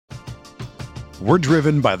We're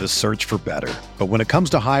driven by the search for better. But when it comes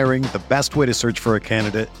to hiring, the best way to search for a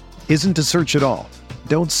candidate isn't to search at all.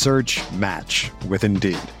 Don't search, match with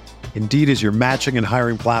Indeed. Indeed is your matching and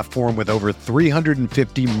hiring platform with over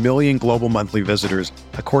 350 million global monthly visitors,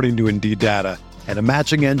 according to Indeed data, and a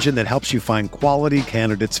matching engine that helps you find quality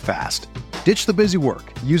candidates fast. Ditch the busy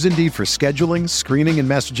work. Use Indeed for scheduling, screening, and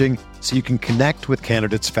messaging so you can connect with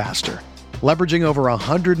candidates faster. Leveraging over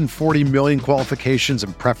 140 million qualifications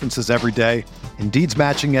and preferences every day, Indeed's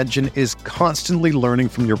matching engine is constantly learning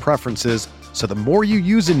from your preferences, so the more you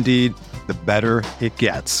use Indeed, the better it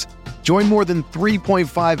gets. Join more than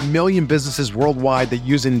 3.5 million businesses worldwide that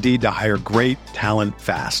use Indeed to hire great talent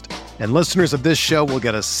fast. And listeners of this show will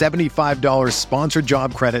get a $75 sponsored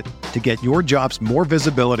job credit to get your jobs more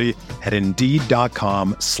visibility at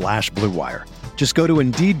Indeed.com/Blue Wire. Just go to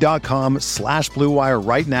Indeed.com/Blue Wire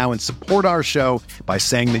right now and support our show by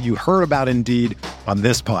saying that you heard about Indeed on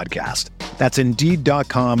this podcast. That's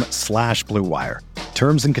Indeed.com/Blue Wire.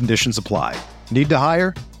 Terms and conditions apply. Need to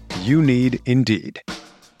hire? You need Indeed.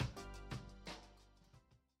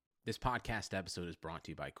 This podcast episode is brought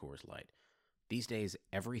to you by Coors Light. These days,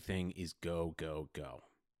 everything is go, go, go.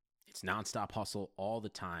 It's nonstop hustle all the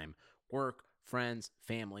time. Work, friends,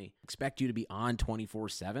 family, expect you to be on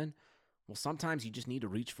 24/7. Well, sometimes you just need to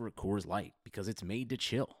reach for a Coors Light because it's made to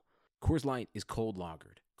chill. Coors Light is cold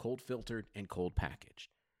lagered, cold filtered, and cold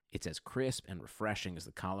packaged. It's as crisp and refreshing as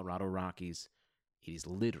the Colorado Rockies. It is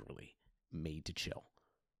literally made to chill.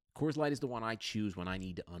 Coors Light is the one I choose when I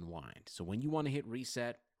need to unwind. So when you want to hit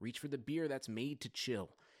reset, reach for the beer that's made to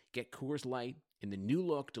chill. Get Coors Light in the new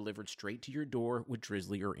look delivered straight to your door with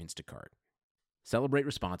Drizzly or Instacart. Celebrate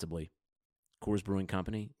responsibly. Coors Brewing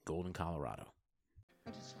Company, Golden, Colorado.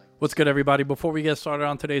 What's good, everybody? Before we get started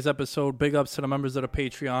on today's episode, big ups to the members of the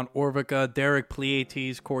Patreon: Orvica, Derek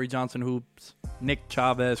Pleiades, Corey Johnson Hoops, Nick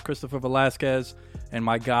Chavez, Christopher Velasquez, and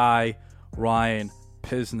my guy, Ryan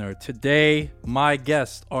Pisner. Today, my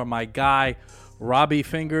guests are my guy, Robbie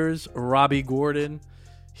Fingers, Robbie Gordon.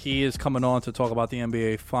 He is coming on to talk about the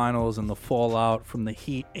NBA Finals and the fallout from the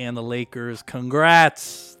Heat and the Lakers.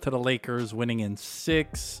 Congrats to the Lakers winning in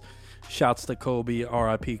 6. Shouts to Kobe,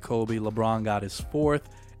 RIP Kobe. LeBron got his 4th.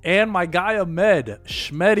 And my guy Ahmed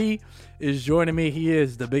Schmeddy is joining me. He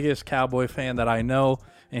is the biggest Cowboy fan that I know.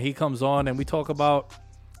 And he comes on and we talk about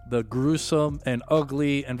the gruesome and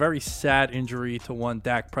ugly and very sad injury to one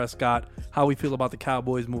Dak Prescott, how we feel about the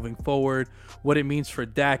Cowboys moving forward, what it means for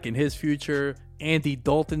Dak in his future, Andy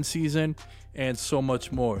Dalton season, and so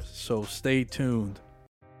much more. So stay tuned.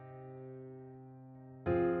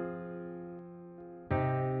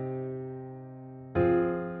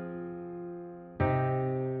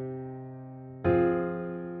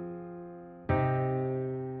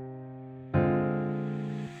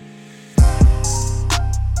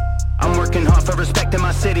 For respect in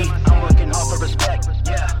my city, I'm working hard for respect.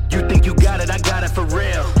 Yeah, you think you got it, I got it for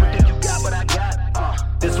real. You think you got what I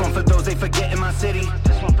got? This one for those they forget in my city.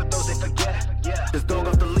 This one for those they forget. Yeah, this dog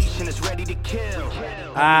off the leash and it's ready to kill.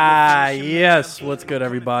 Yes. What's good,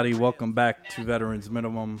 everybody? Welcome back to Veterans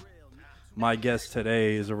Minimum. My guest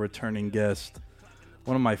today is a returning guest,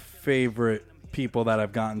 one of my favorite people that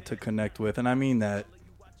I've gotten to connect with, and I mean that.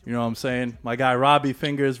 You know what I'm saying? My guy Robbie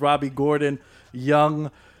Fingers, Robbie Gordon,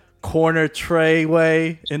 young corner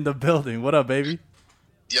Treyway in the building. What up, baby?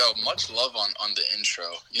 Yo, much love on the intro.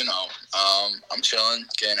 You know, I'm chilling,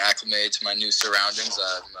 getting acclimated to my new surroundings.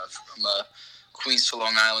 I'm a Queens to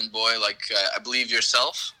Long Island boy, like I believe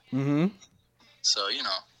yourself. Mm-hmm. So, you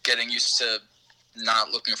know, getting used to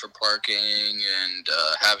not looking for parking and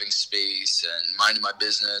having space and minding my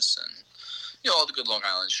business and, you know, all the good Long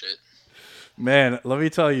Island shit. Man, let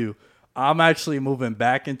me tell you, I'm actually moving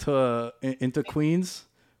back into Queens.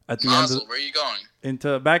 At the Mazel, where are you going?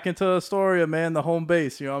 Back into Astoria, man, the home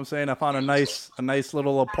base. You know what I'm saying? I found a nice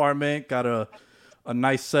little apartment. Got a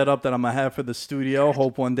nice setup that I'm gonna have for the studio.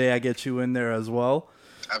 Hope one day I get you in there as well.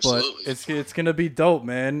 Absolutely. But it's gonna be dope,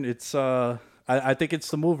 man. It's I think it's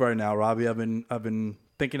the move right now, Robbie. I've been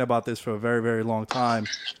thinking about this for a very, very long time.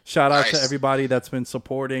 Shout out to everybody that's been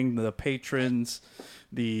supporting, the patrons,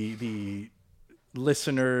 the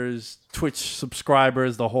listeners, Twitch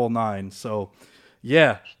subscribers, the whole nine. So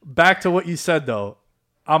yeah, back to what you said, though.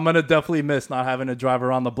 I'm going to definitely miss not having to drive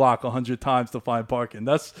around the block 100 times to find parking.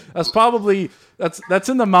 That's in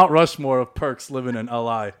the Mount Rushmore of perks living in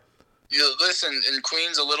LI. You listen, in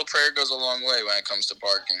Queens, a little prayer goes a long way when it comes to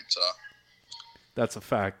parking. So that's a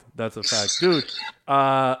fact. Dude,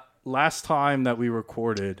 last time that we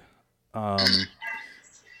recorded,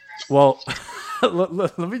 well,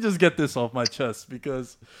 let me just get this off my chest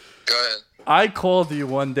because go ahead. I called you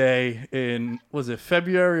one day in, was it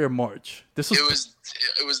February or March? It was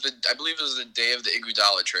I believe it was the day of the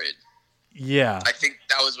Iguodala trade. Yeah. I think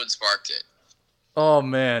that was what sparked it. Oh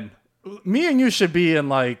man, me and you should be in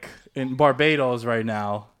Barbados right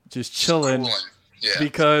now, just chilling. Cooling. Yeah.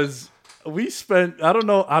 Because we spent,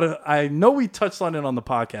 I know we touched on it on the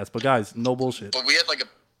podcast, but guys, no bullshit. But we had like a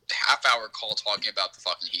half-hour call talking about the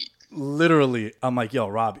fucking Heat. Literally, I'm like, yo,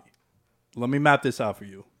 Robbie, let me map this out for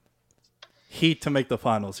you. Heat to make the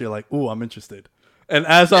finals. You're like, ooh, I'm interested. And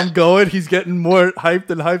as I'm going, he's getting more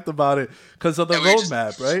hyped about it because of the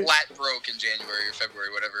roadmap, right? Flat broke in January or February,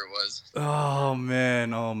 whatever it was. Oh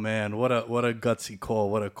man, what a gutsy call,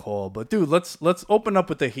 what a call. But dude, let's open up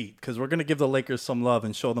with the Heat because we're gonna give the Lakers some love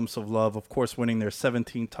and show them some love. Of course, winning their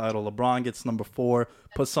 17th title. LeBron gets number 4.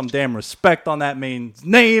 Put some damn respect on that man's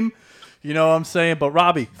name. You know what I'm saying? But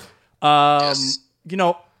Robbie, Yes. you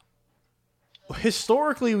know,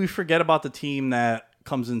 historically we forget about the team that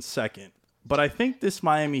comes in second. But I think this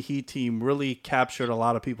Miami Heat team really captured a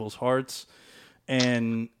lot of people's hearts.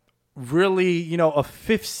 And really, you know, a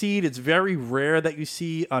 5th seed, it's very rare that you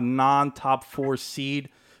see a non-top 4 seed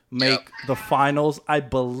make the finals. I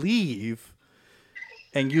believe,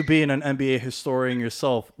 and you being an NBA historian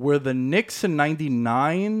yourself, were the Knicks in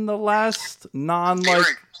 99 the last So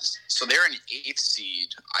they're an 8th seed.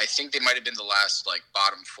 I think they might have been the last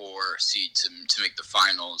bottom 4 seed to make the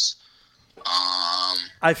finals.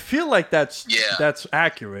 I feel like that's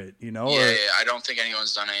accurate, you know. Yeah, I don't think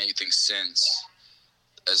anyone's done anything since,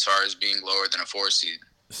 as far as being lower than a 4 seed.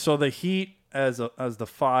 So the Heat as the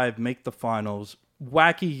 5 make the finals.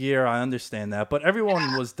 Wacky year, I understand that, but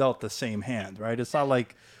everyone was dealt the same hand, right? It's not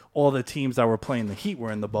like all the teams that were playing the Heat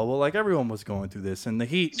were in the bubble. Like everyone was going through this, and the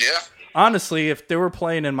Heat. Yeah. Honestly, if they were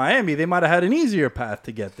playing in Miami, they might have had an easier path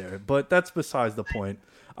to get there. But that's besides the point.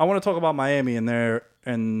 I want to talk about Miami and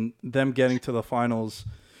them getting to the finals.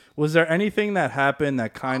 Was there anything that happened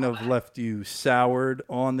that kind of left you soured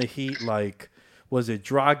on the Heat? Like, was it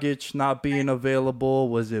Dragic not being available?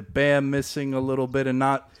 Was it Bam missing a little bit and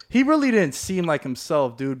not? He really didn't seem like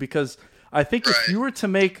himself, dude. Because I think if you were to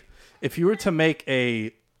make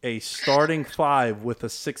a starting 5 with a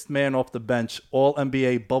 6th man off the bench, all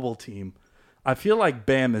NBA bubble team, I feel like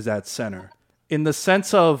Bam is at center in the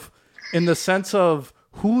sense of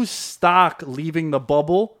whose stock leaving the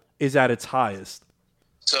bubble is at its highest.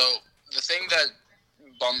 So the thing that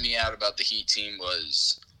bummed me out about the Heat team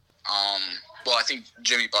was, I think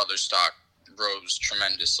Jimmy Butler's stock rose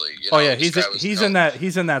tremendously. You know, he's in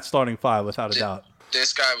that starting 5 without a doubt.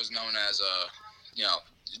 This guy was known as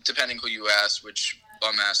depending who you ask, which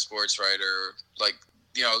bum-ass sports writer,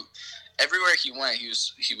 everywhere he went, he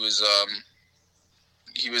was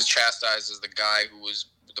chastised as the guy who was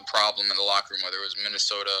the problem in the locker room, whether it was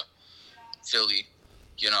Minnesota, Philly,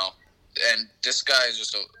 and this guy is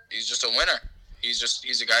just a winner.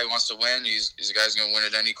 He's a guy who wants to win. He's a guy who's going to win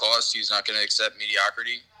at any cost. He's not going to accept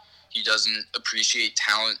mediocrity. He doesn't appreciate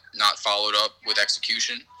talent not followed up with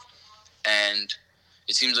execution. And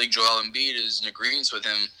it seems like Joel Embiid is in agreement with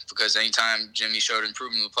him because anytime Jimmy showed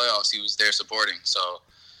improvement in the playoffs, he was there supporting. So,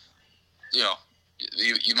 you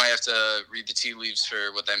might have to read the tea leaves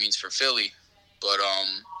for what that means for Philly. But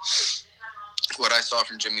what I saw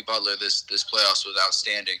from Jimmy Butler this playoffs was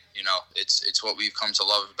outstanding. It's what we've come to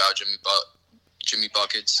love about Jimmy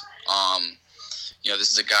Buckets.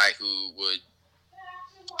 This is a guy who would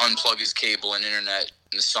unplug his cable and internet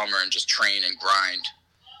in the summer and just train and grind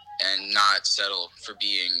and not settle for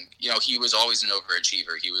being. He was always an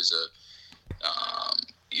overachiever. He was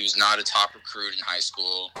not a top recruit in high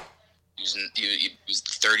school. He was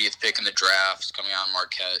the 30th pick in the draft coming out of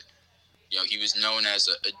Marquette. He was known as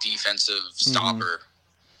a defensive stopper.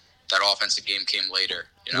 Mm-hmm. That offensive game came later.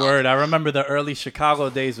 Word. I remember the early Chicago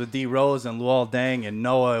days with D Rose and Luol Deng and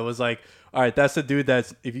Noah. It was like, all right, that's the dude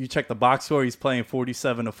that's, if you check the box score, he's playing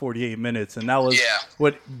 47 to 48 minutes. And that was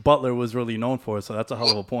what Butler was really known for. So that's a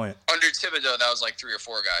hell of a point. Under Thibodeau, that was like 3 or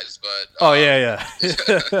 4 guys. But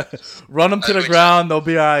run them to the ground. They'll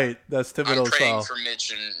be all right. That's Thibodeau's I'm praying style. for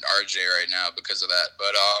Mitch and RJ right now because of that.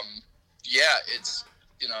 But, it's,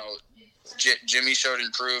 Jimmy showed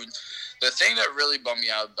improved. The thing that really bummed me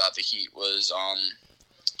out about the Heat was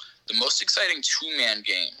the most exciting 2-man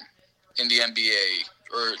game in the NBA,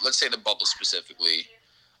 or let's say the bubble specifically,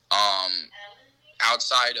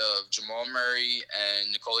 outside of Jamal Murray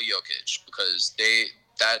and Nikola Jokic, because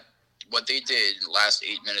what they did in the last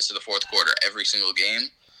 8 minutes of the fourth quarter, every single game,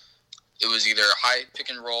 it was either a high pick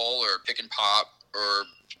and roll or pick and pop, or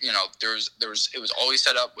it was always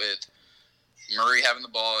set up with Murray having the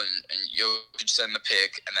ball and Jokic sending the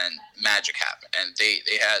pick, and then magic happened, and they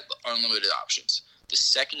had unlimited options. the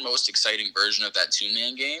second most exciting version of that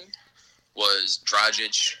two-man game was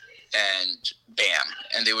Dragic and Bam.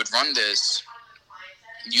 And they would run this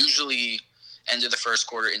usually end of the first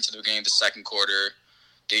quarter into the game, the second quarter.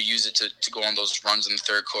 They use it to go on those runs in the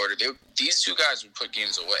third quarter. These two guys would put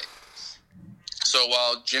games away. So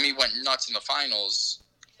while Jimmy went nuts in the finals,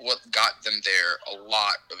 what got them there, a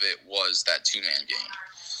lot of it was that two-man game.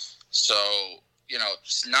 So,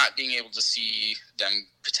 just not being able to see them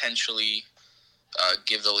potentially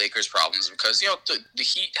give the Lakers problems because, the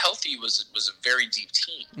Heat healthy was a very deep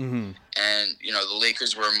team. Mm-hmm. And, the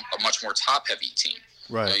Lakers were a much more top-heavy team.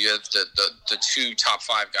 Right. You have the two top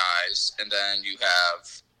five guys, and then you have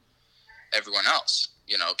everyone else.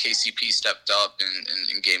 KCP stepped up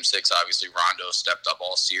in Game 6. Obviously, Rondo stepped up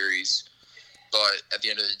all series. But at the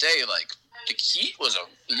end of the day, the Heat was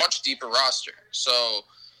a much deeper roster. So,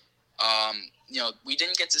 we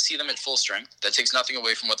didn't get to see them at full strength. That takes nothing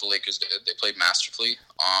away from what the Lakers did. They played masterfully.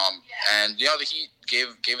 And, the Heat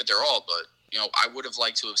gave it their all. But, I would have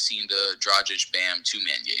liked to have seen the Dragic-Bam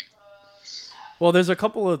two-man game. Well, there's a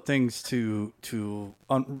couple of things to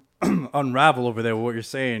unravel over there with what you're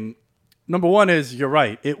saying. Number one is you're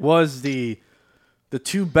right. It was the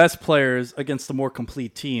two best players against the more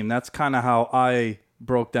complete team. That's kind of how I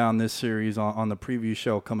broke down this series on the preview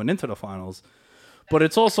show coming into the finals. But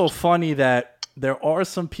it's also funny that there are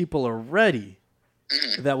some people already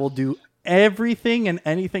that will do everything and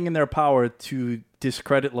anything in their power to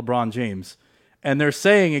discredit LeBron James. And they're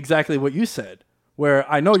saying exactly what you said. Where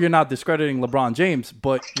I know you're not discrediting LeBron James,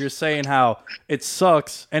 but you're saying how it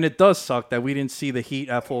sucks, and it does suck that we didn't see the Heat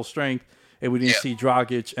at full strength, and we didn't see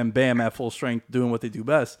Dragic and Bam at full strength doing what they do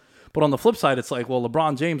best. But on the flip side, it's like, well,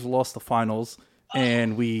 LeBron James lost the finals,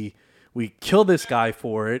 and we kill this guy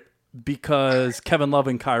for it because Kevin Love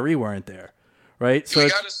and Kyrie weren't there, right? So we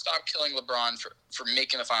got to stop killing LeBron for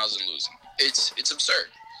making the finals and losing. It's absurd.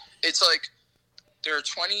 It's like there are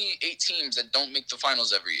 28 teams that don't make the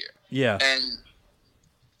finals every year. Yeah. And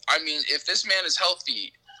I mean, if this man is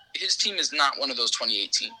healthy, his team is not one of those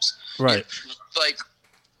 28 teams. Right.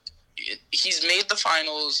 He's made the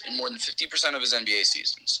finals in more than 50% of his NBA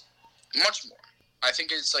seasons. Much more. I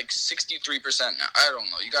think it's 63% now. I don't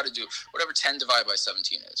know. You got to do whatever 10 divided by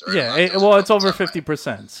 17 is. Right? Yeah, it's over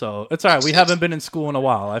 50%. So it's all right. We haven't been in school in a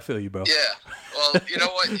while. I feel you, bro. Yeah. Well, you know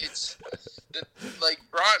what? It's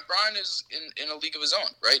Bron is in a league of his own,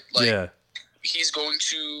 right? He's going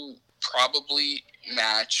to probably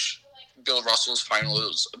match Bill Russell's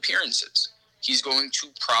finals appearances. He's going to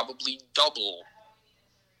probably double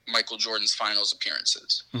Michael Jordan's finals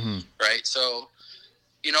appearances, right? So,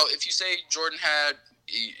 if you say Jordan had,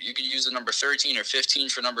 you could use the number 13 or 15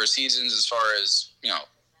 for number of seasons as far as, you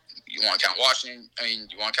want to count Washington. I mean,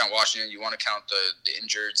 you want to count Washington. You want to count the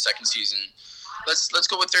injured second season. Let's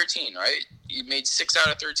go with 13, right? You made 6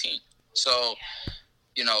 out of 13. So,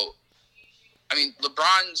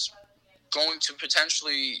 LeBron's going to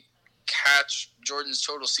potentially catch Jordan's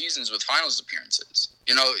total seasons with finals appearances.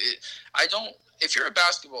 If you're a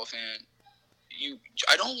basketball fan,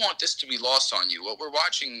 I don't want this to be lost on you. What we're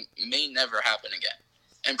watching may never happen again,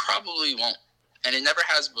 and probably won't, and it never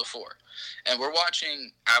has before. And we're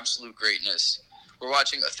watching absolute greatness. We're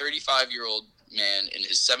watching a 35-year-old man in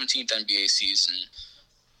his 17th NBA season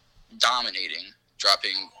dominating,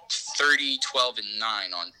 dropping 30, 12, and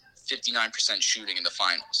 9 on 59% shooting in the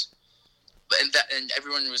finals. And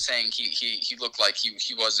everyone was saying he looked like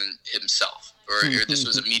he wasn't himself, or this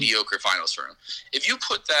was a mediocre finals for him. If you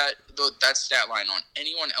put that stat line on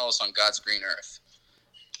anyone else on God's green earth,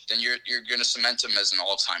 then you're going to cement him as an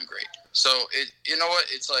all-time great. So you know what?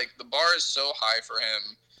 It's like the bar is so high for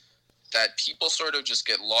him that people sort of just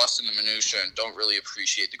get lost in the minutia and don't really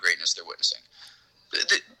appreciate the greatness they're witnessing.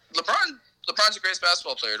 LeBron's the greatest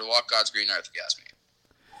basketball player to walk God's green earth, if you ask me.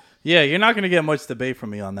 Yeah, you're not going to get much debate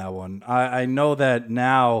from me on that one. I know that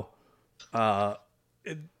now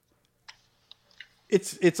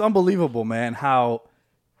it's unbelievable, man, how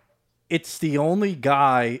it's the only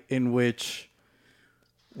guy in which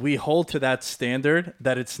we hold to that standard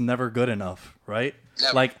that it's never good enough, right?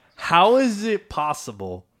 Never. Like, how is it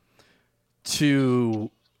possible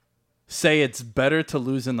to say it's better to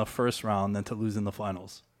lose in the first round than to lose in the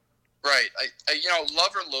finals? Right.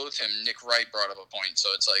 Love or loathe him, Nick Wright brought up a point. So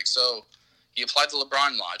it's like, so he applied the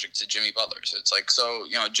LeBron logic to Jimmy Butler. So it's like, so,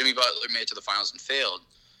 Jimmy Butler made it to the finals and failed,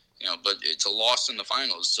 but it's a loss in the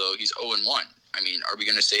finals. So he's 0-1. I mean, are we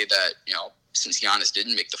going to say that, since Giannis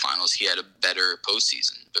didn't make the finals, he had a better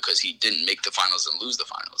postseason because he didn't make the finals and lose the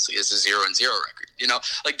finals? He has a 0-0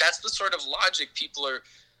 record. That's the sort of logic people are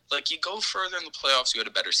like, you go further in the playoffs, you had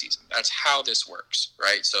a better season. That's how this works,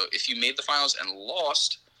 right? So if you made the finals and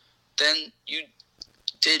lost, then you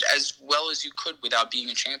did as well as you could without being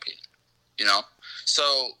a champion, you know?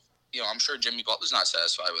 So, you know, I'm sure Jimmy Butler's not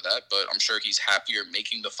satisfied with that, but I'm sure he's happier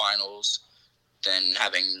making the finals than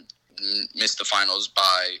having missed the finals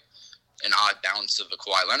by an odd bounce of a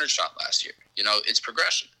Kawhi Leonard shot last year. You know, it's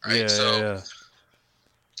progression, right?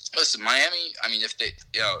 Listen, Miami, I mean, if they,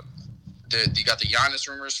 you know, you got the Giannis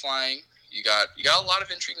rumors flying. You got a lot of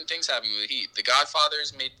intriguing things happening with the Heat. The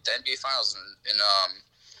Godfathers made the NBA Finals in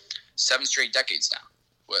 7 straight decades now,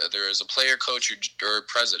 whether as a player, coach, or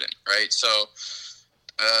president, right? So,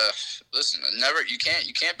 listen, you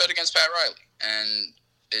can't bet against Pat Riley, and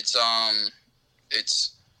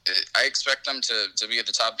I expect them to be at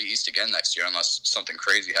the top of the East again next year unless something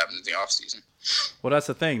crazy happens in the offseason. Well, that's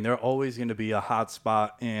the thing. They're always going to be a hot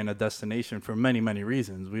spot and a destination for many, many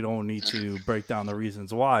reasons. We don't need to break down the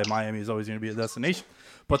reasons why Miami is always going to be a destination.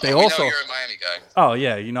 But they also. Know you're a Miami guy. Oh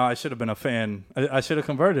yeah, you know I should have been a fan. I should have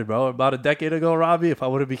converted, bro. About a decade ago, Robbie, if I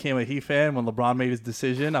would have became a Heat fan when LeBron made his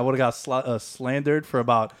decision, I would have got slandered for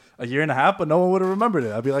about a year and a half, but no one would have remembered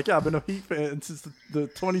it. I'd be like, yeah, I've been a Heat fan since the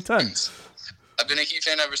 2010s. I've been a Heat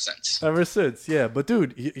fan ever since. Ever since, yeah. But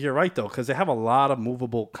dude, you're right though, because they have a lot of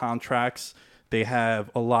movable contracts. They have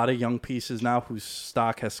a lot of young pieces now whose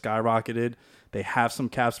stock has skyrocketed. They have some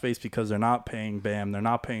cap space because they're not paying Bam. They're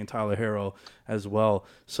not paying Tyler Hero as well.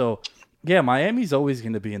 So, yeah, Miami's always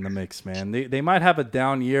going to be in the mix, man. They might have a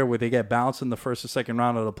down year where they get bounced in the first or second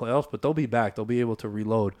round of the playoffs, but they'll be back. They'll be able to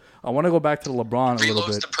reload. I want to go back to LeBron a little bit.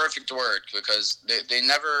 Reload's the perfect word because they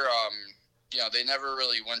never they never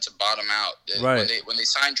really went to bottom out. Right. When they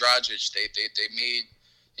signed Dragic, they made,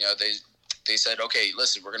 you know, they said, okay,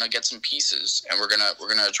 listen, we're gonna get some pieces and we're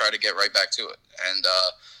gonna try to get right back to it, and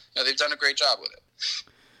you know, they've done a great job with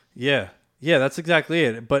it. Yeah, that's exactly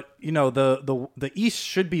it. But you know, the East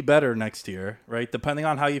should be better next year, right? Depending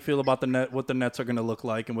on how you feel about the net, what the Nets are gonna look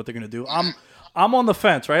like and what they're gonna do. I'm on the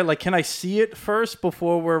fence, right? Like, can I see it first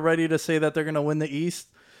before we're ready to say that they're gonna win the East?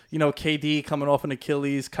 You know, KD coming off an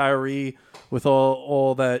Achilles, Kyrie with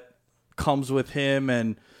all that comes with him,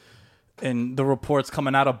 and the reports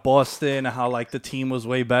coming out of Boston, how like the team was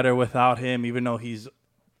way better without him, even though he's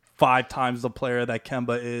 5 times the player that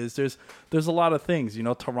Kemba is. There's a lot of things. You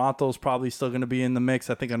know, Toronto's probably still going to be in the mix.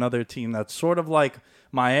 I think another team that's sort of like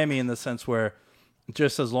Miami in the sense where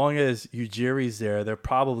just as long as Ujiri's there, they're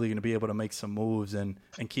probably going to be able to make some moves and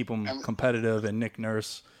keep them competitive, and Nick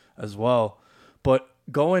Nurse as well. But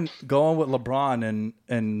going with LeBron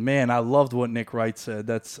and man, I loved what Nick Wright said.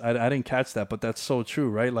 I didn't catch that, but that's so true,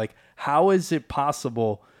 right? Like, how is it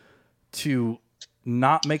possible to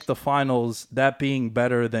not make the finals, that being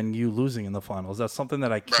better than you losing in the finals? That's something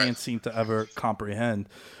that I can't seem to ever comprehend.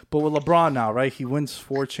 But with LeBron now, right? He wins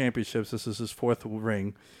 4 championships. This is his 4th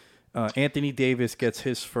ring. Anthony Davis gets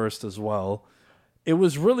his first as well. It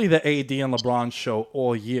was really the AD and LeBron show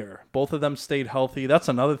all year. Both of them stayed healthy. That's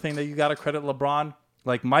another thing that you got to credit LeBron.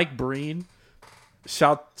 Like Mike Breen,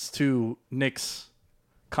 shouts to Knicks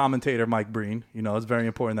commentator Mike Breen. You know, it's very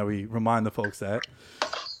important that we remind the folks that.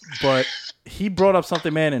 But he brought up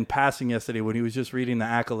something, man, in passing yesterday when he was just reading the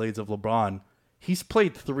accolades of LeBron. He's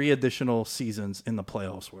played 3 additional seasons in the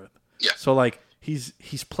playoffs worth. Yeah. So, like,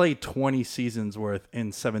 he's played 20 seasons worth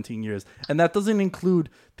in 17 years. And that doesn't include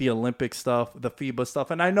the Olympic stuff, the FIBA stuff.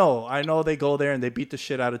 And I know they go there and they beat the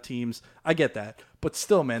shit out of teams. I get that. But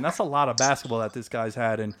still, man, that's a lot of basketball that this guy's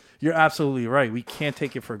had. And you're absolutely right. We can't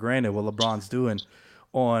take it for granted what LeBron's doing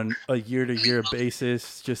on a year-to-year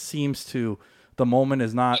basis. Just seems to, the moment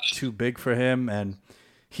is not too big for him. And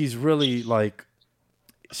he's really like,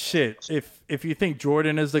 shit, if you think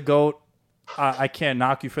Jordan is the GOAT, I can't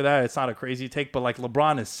knock you for that. It's not a crazy take, but like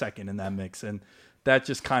LeBron is second in that mix, and that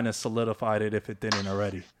just kind of solidified it if it didn't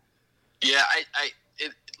already. Yeah,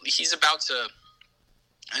 he's about to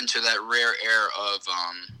enter that rare era of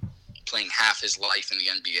playing half his life in the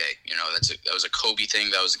NBA. You know, that was a Kobe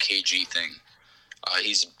thing, that was a KG thing.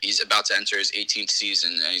 He's about to enter his 18th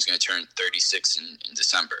season, and he's going to turn 36 in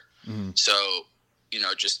December. Mm-hmm. So, you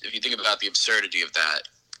know, just if you think about the absurdity of that,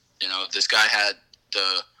 you know, this guy had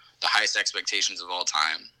the highest expectations of all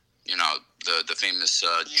time. You know, the famous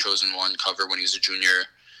Chosen One cover when he was a junior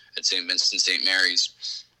at St. Vincent St.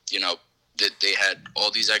 Mary's. You know, they had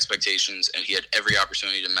all these expectations, and he had every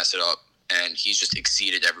opportunity to mess it up, and he's just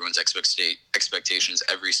exceeded everyone's expectations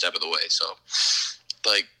every step of the way. So,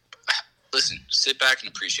 like, listen, sit back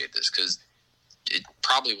and appreciate this, because it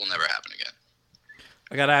probably will never happen again.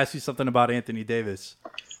 I got to ask you something about Anthony Davis.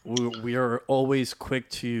 We are always quick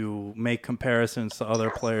to make comparisons to other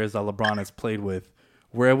players that LeBron has played with.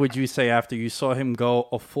 Where would you say, after you saw him go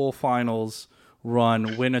a full finals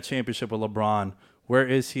run, win a championship with LeBron, where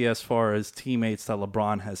is he as far as teammates that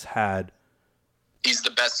LeBron has had He's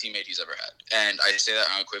the best teammate he's ever had. And I say that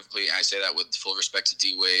unequivocally, and I say that with full respect to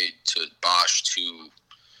D-Wade, to Bosh, to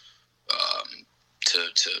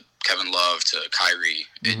Kevin Love, to Kyrie.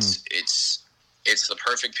 It's the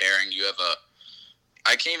perfect pairing. You have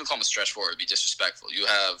I can't even call him a stretch forward. It'd be disrespectful. You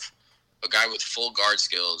have a guy with full guard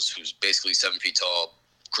skills who's basically 7 feet tall,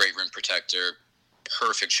 great rim protector,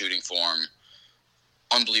 perfect shooting form,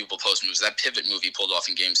 unbelievable post moves. That pivot move he pulled off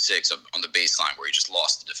in Game 6 on the baseline where he just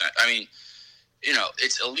lost the defense. I mean,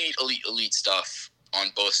 it's elite stuff on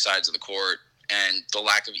both sides of the court, and the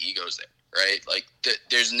lack of egos there, right? Like,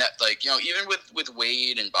 there's even with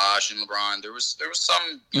Wade and Bosh and LeBron, there was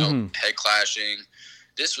some head clashing.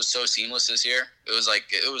 This was so seamless this year. It was like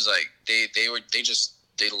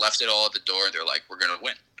they left it all at the door. They're like, we're gonna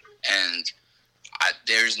win, and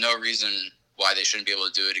there's no reason why they shouldn't be able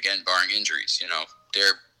to do it again, barring injuries.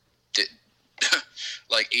 They're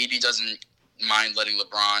like, AD doesn't mind letting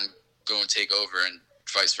LeBron go and take over, and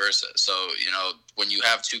vice versa. So when you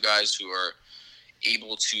have two guys who are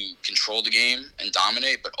able to control the game and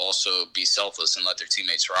dominate, but also be selfless and let their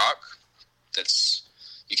teammates rock,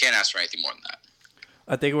 you can't ask for anything more than that.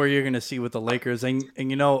 I think what you're going to see with the Lakers, and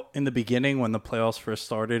in the beginning when the playoffs first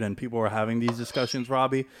started and people were having these discussions,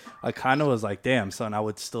 Robbie, I kind of was like, damn, son, I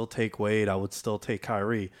would still take Wade. I would still take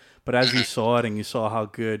Kyrie. But as you saw it and you saw how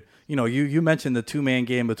good, you mentioned the two-man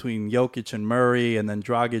game between Jokic and Murray and then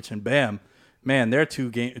Dragic and Bam. Man, their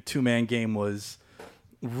two-man game was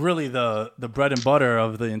really the bread and butter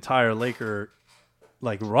of the entire Laker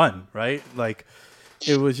run, right? Like,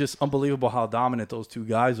 it was just unbelievable how dominant those two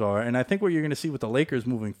guys are. And I think what you're going to see with the Lakers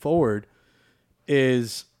moving forward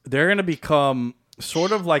is they're going to become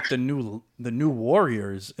sort of like the new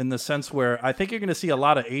Warriors, in the sense where I think you're going to see a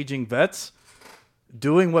lot of aging vets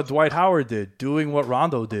doing what Dwight Howard did, doing what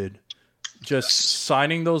Rondo did, just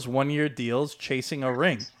signing those 1-year deals, chasing a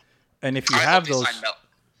ring. And if you have those...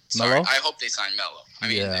 I hope they sign Melo. I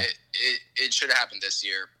mean, it should have happened this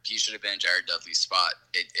year. He should have been in Jared Dudley's spot.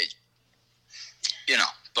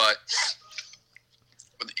 But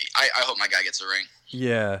I hope my guy gets a ring.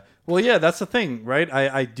 Yeah. Well, yeah, that's the thing, right?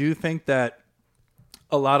 I do think that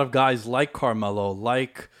a lot of guys like Carmelo,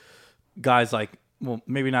 like guys like, well,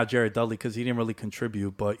 maybe not Jared Dudley because he didn't really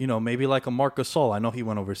contribute, but, maybe like a Marc Gasol. I know he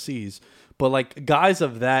went overseas. But, like, guys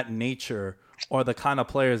of that nature are the kind of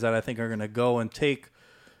players that I think are going to go and take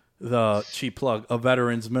the cheap plug, a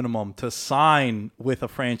veteran's minimum, to sign with a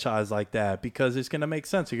franchise like that, because it's going to make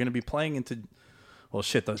sense. You're going to be playing into... Well,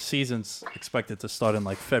 shit, the season's expected to start in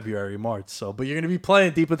like February, March. But you're going to be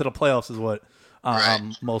playing deep into the playoffs is what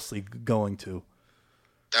I'm mostly going to.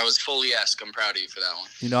 That was fully-esque. I'm proud of you for that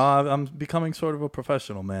one. I'm becoming sort of a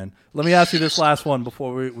professional, man. Let me ask you this last one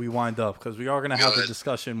before we wind up, because we are going to have a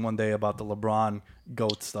discussion one day about the LeBron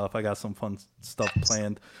GOAT stuff. I got some fun stuff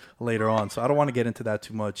planned later on, so I don't want to get into that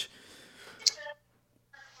too much.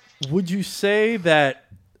 Would you say that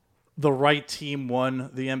the right team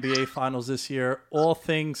won the NBA Finals this year, all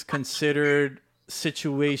things considered,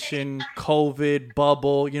 situation, COVID,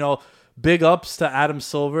 bubble? Big ups to Adam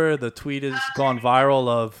Silver. The tweet has gone viral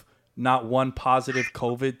of not one positive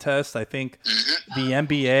COVID test. I think the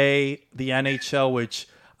NBA, the NHL, which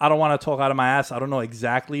I don't want to talk out of my ass. I don't know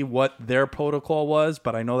exactly what their protocol was,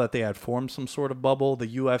 but I know that they had formed some sort of bubble. The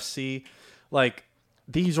UFC, like,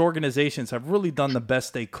 these organizations have really done the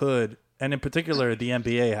best they could. And in particular, the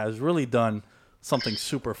NBA has really done something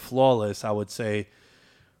super flawless, I would say.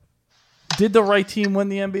 Did the right team win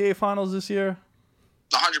the NBA Finals this year?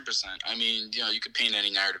 100%. I mean, you could paint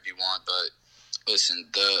any narrative you want, but listen,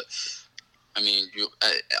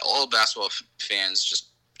 all basketball fans just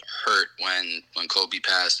hurt when Kobe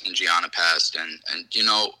passed and Gianna passed, and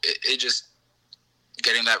it just,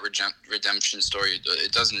 getting that redemption story,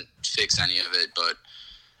 it doesn't fix any of it, but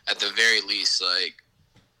at the very least, like,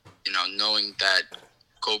 knowing that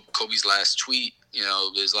Kobe's last tweet,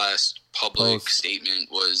 his last public statement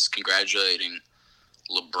was congratulating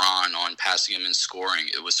LeBron on passing him in scoring.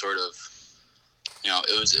 It was sort of,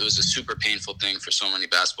 it was a super painful thing for so many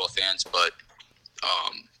basketball fans, but,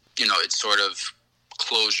 it's sort of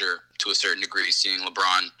closure to a certain degree, seeing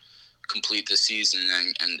LeBron complete the season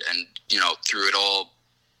and through it all,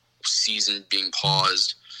 season being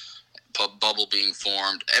paused, bubble being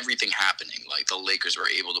formed, everything happening. Like, the Lakers were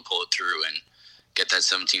able to pull it through and get that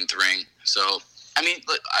 17th ring. So, I mean,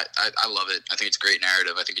 look, I love it. I think it's a great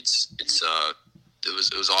narrative. I think it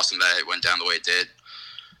was awesome that it went down the way it did.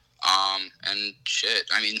 And shit,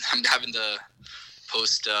 I mean, I'm having the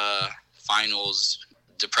post finals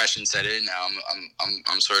depression set in now.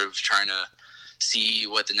 I'm sort of trying to see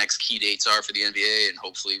what the next key dates are for the NBA, and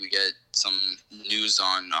hopefully we get some news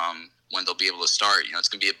on when they'll be able to start. It's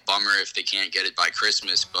going to be a bummer if they can't get it by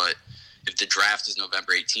Christmas, but if the draft is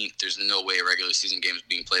November 18th, there's no way a regular season game is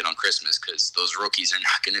being played on Christmas because those rookies are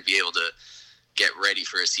not going to be able to get ready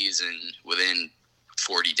for a season within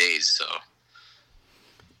 40 days. So,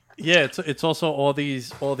 yeah, it's also all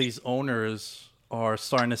these owners are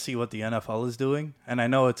starting to see what the NFL is doing, and I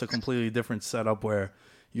know it's a completely different setup where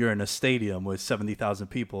you're in a stadium with 70,000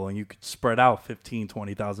 people and you could spread out 15,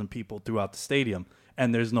 20,000 people throughout the stadium,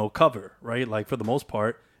 and there's no cover, right? Like for the most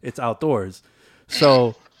part, it's outdoors.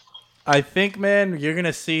 So I think, man, you're going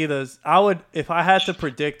to see this. If I had to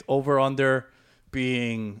predict over under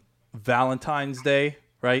being Valentine's Day,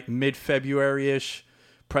 right? Mid-February-ish,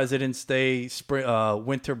 President's Day, spring,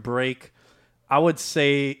 winter break, I would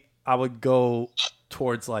say I would go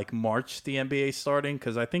towards like March, the NBA starting,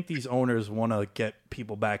 because I think these owners want to get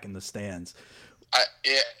people back in the stands.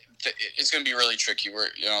 It's going to be really tricky.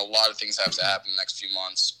 A lot of things have to happen in the next few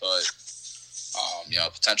months, but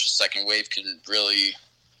potential second wave can really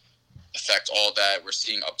affect all that. We're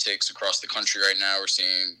seeing upticks across the country right now. We're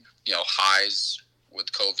seeing, highs with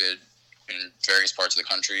COVID in various parts of the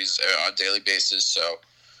countries on a daily basis. So,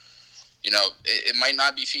 it might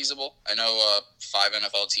not be feasible. I know 5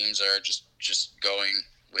 NFL teams are just going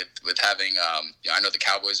with having, I know the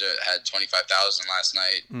Cowboys had 25,000 last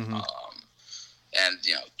night. Mm-hmm. And,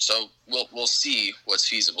 so we'll see what's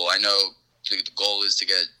feasible. I know the goal is to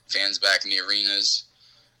get fans back in the arenas.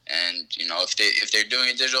 And if they're doing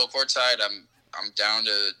a digital courtside, I'm down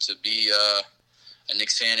to be a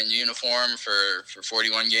Knicks fan in uniform for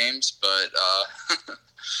 41 games. But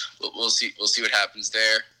we'll see what happens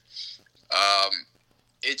there.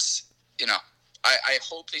 It's I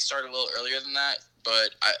hope they start a little earlier than that.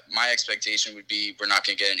 But my expectation would be we're not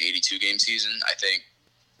going to get an 82 game season. I think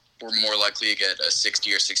we're more likely to get a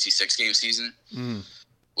 60 or 66 game season,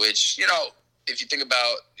 which if you think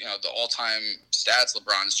about, the all-time stats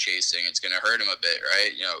LeBron's chasing, it's going to hurt him a bit,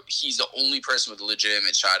 right? He's the only person with a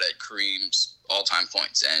legitimate shot at Kareem's all-time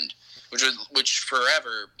points, and which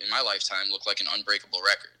forever in my lifetime looked like an unbreakable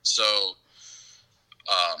record. So,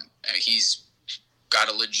 he's got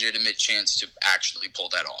a legitimate chance to actually pull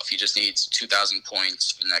that off. He just needs 2,000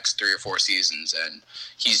 points for the next 3 or 4 seasons, and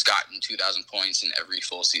he's gotten 2,000 points in every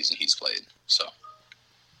full season he's played. So.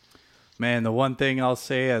 Man, the one thing I'll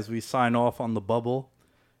say as we sign off on the bubble,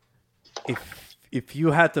 if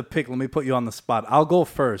you had to pick, let me put you on the spot. I'll go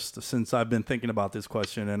first since I've been thinking about this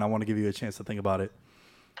question, and I want to give you a chance to think about it.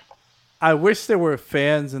 I wish there were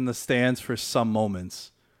fans in the stands for some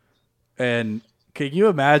moments. And can you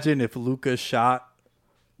imagine if Luka's shot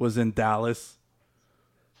was in Dallas?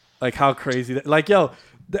 Like how crazy that, like, yo,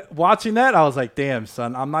 watching that, I was like, damn,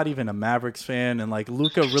 son, I'm not even a Mavericks fan. And like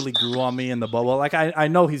Luka really grew on me in the bubble. Like I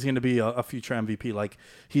know he's going to be a future MVP. Like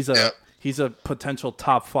he's a potential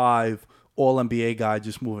top 5 all NBA guy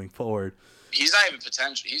just moving forward. He's not even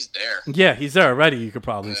potential. He's there. Yeah, he's there already, you could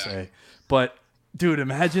probably say. But dude,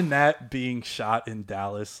 imagine that being shot in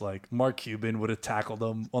Dallas. Like Mark Cuban would have tackled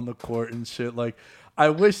him on the court and shit. Like I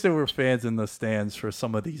wish there were fans in the stands for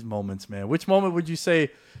some of these moments, man. Which moment would you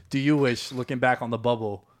say do you wish, looking back on the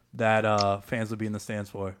bubble, that fans would be in the stands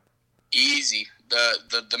for? Easy.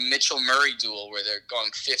 The Mitchell Murray duel where they're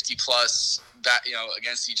going 50 plus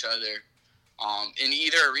against each other. In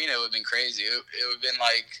either arena, it would have been crazy. It would have been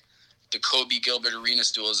like the Kobe Gilbert arena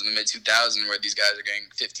duels in the mid-2000s where these guys are getting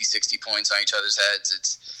 50, 60 points on each other's heads.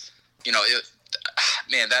 It's,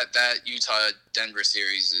 that Utah-Denver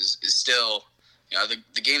series is still,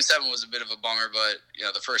 the Game 7 was a bit of a bummer, but,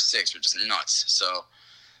 the first 6 were just nuts. So,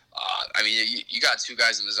 you got 2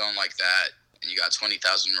 guys in the zone like that, and you got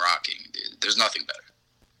 20,000 rocking. There's nothing better.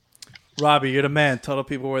 Robbie, you're the man. Tell the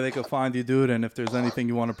people where they can find you, dude, and if there's anything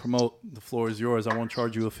you want to promote, the floor is yours. I won't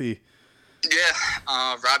charge you a fee.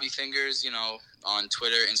 Yeah, Robbie Fingers, on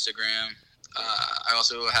Twitter, Instagram. I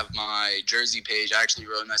also have my jersey page. I actually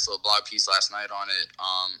wrote a nice little blog piece last night on it.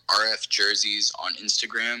 RF Jerseys on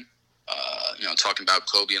Instagram. Talking about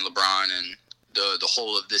Kobe and LeBron and the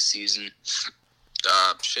whole of this season.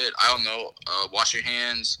 I don't know. Wash your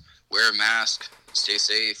hands, wear a mask, stay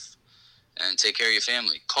safe, and take care of your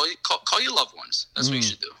family. Call your loved ones. That's what you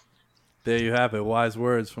should do. There you have it. Wise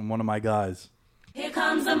words from one of my guys. Here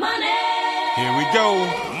comes the money. Here we go.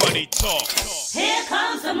 Money talk. Here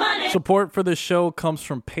comes the money. Support for the show comes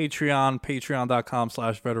from Patreon,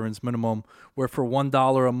 patreon.com/veteransminimum, where for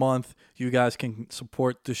 $1 a month, you guys can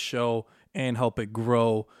support the show and help it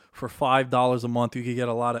grow. For $5 a month, you can get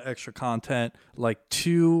a lot of extra content, like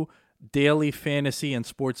 2 daily fantasy and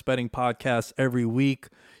sports betting podcasts every week.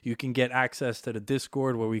 You can get access to the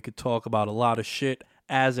Discord where we could talk about a lot of shit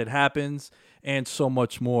as it happens and so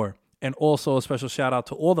much more. And also a special shout out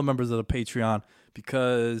to all the members of the Patreon,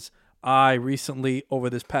 because I recently, over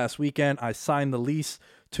this past weekend, I signed the lease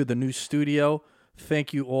to the new studio.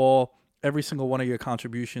 Thank you all. Every single one of your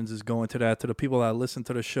contributions is going to that. To the people that listen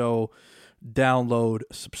to the show, download,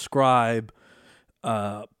 subscribe,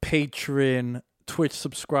 patron, Twitch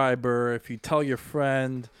subscriber. If you tell your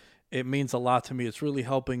friend, it means a lot to me. It's really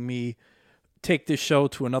helping me take this show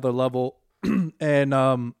to another level.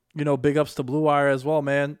 And, big ups to Blue Wire as well,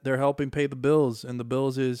 man. They're helping pay the bills. And the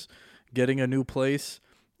bills is getting a new place,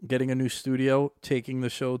 getting a new studio, taking the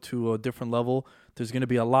show to a different level. There's going to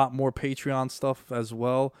be a lot more Patreon stuff as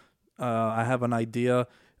well. I have an idea.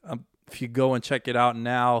 If you go and check it out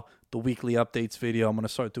now, the weekly updates video, I'm going to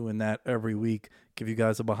start doing that every week, give you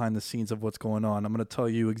guys a behind the scenes of what's going on. I'm going to tell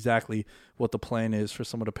you exactly what the plan is for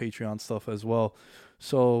some of the Patreon stuff as well.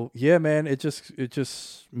 So, yeah, man, it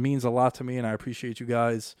just means a lot to me, and I appreciate you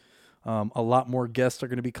guys. A lot more guests are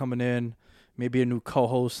going to be coming in. Maybe a new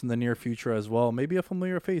co-host in the near future as well. Maybe a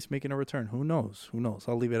familiar face making a return. Who knows?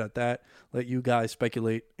 I'll leave it at that. Let you guys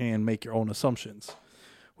speculate and make your own assumptions.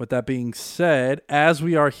 With that being said, as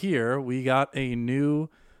we are here, we got a new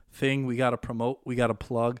thing we got to promote. We got to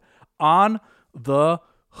plug. On the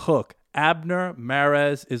Hook. Abner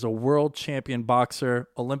Mares is a world champion boxer,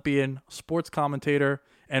 Olympian, sports commentator,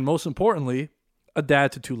 and most importantly, a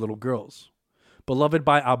dad to 2 little girls. Beloved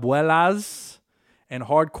by abuelas and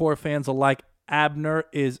hardcore fans alike, Abner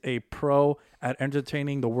is a pro at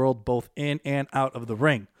entertaining the world both in and out of the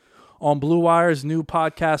ring. On Blue Wire's new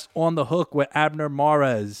podcast, On the Hook with Abner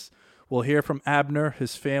Mares, we'll hear from Abner,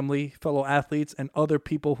 his family, fellow athletes, and other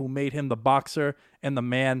people who made him the boxer and the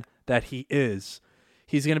man that he is.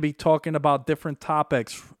 He's going to be talking about different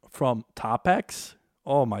topics from topics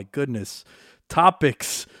from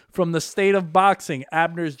the state of boxing,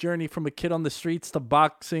 Abner's journey from a kid on the streets to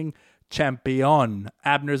boxing champion,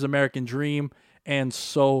 Abner's American dream, and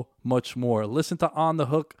so much more. Listen to On the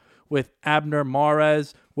Hook with Abner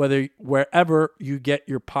Mares, wherever you get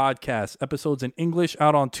your podcasts. Episodes in English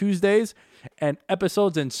out on Tuesdays and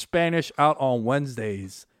episodes in Spanish out on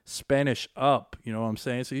Wednesdays. Spanish up, you know what I'm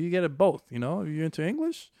saying? So you get it both, If you're into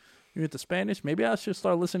English, you're into Spanish. Maybe I should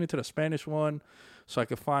start listening to the Spanish one so I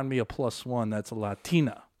can find me a +1 that's a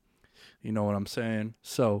Latina. You know what I'm saying?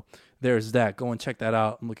 So there's that. Go and check that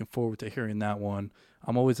out. I'm looking forward to hearing that one.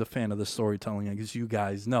 I'm always a fan of the storytelling, as you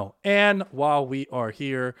guys know. And while we are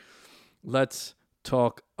here, let's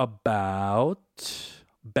talk about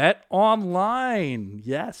Bet Online.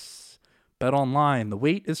 Yes, Bet Online. The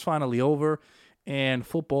wait is finally over, and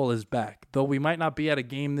football is back. Though we might not be at a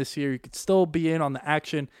game this year, you could still be in on the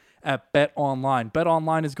action at Bet Online. Bet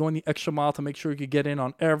Online is going the extra mile to make sure you can get in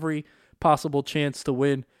on every possible chance to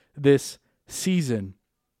win this season.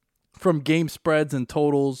 From game spreads and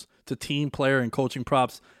totals to team, player, and coaching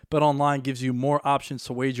props, Bet Online gives you more options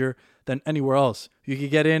to wager than anywhere else. You can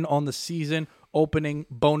get in on the season opening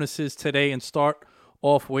bonuses today and start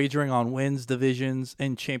off wagering on wins, divisions,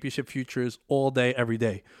 and championship futures all day, every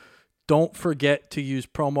day. Don't forget to use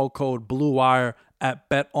promo code BLUEWIRE at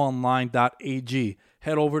betonline.ag.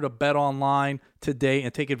 Head over to BetOnline today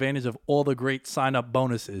and take advantage of all the great sign-up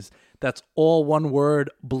bonuses. That's all one word,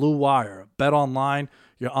 Blue Wire. BetOnline,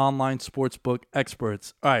 your online sportsbook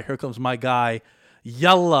experts. All right, here comes my guy,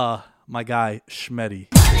 Yalla, my guy, Schmetty.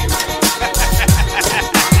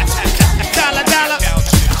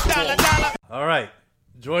 All right,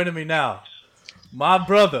 joining me now, my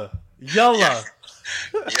brother, Yalla.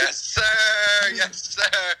 Yes, sir. Yes, sir.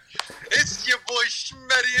 It's your boy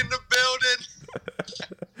Schmetty in the building.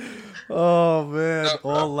 Oh, man.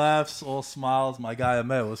 All laughs, all smiles. My guy,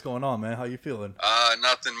 Ahmed. What's going on, man? How you feeling?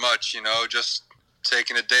 Nothing much, just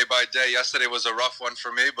taking it day by day. Yesterday was a rough one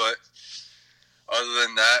for me, but other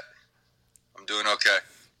than that, I'm doing okay.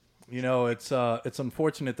 It's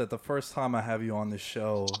unfortunate that the first time I have you on this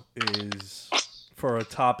show is for a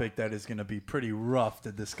topic that is going to be pretty rough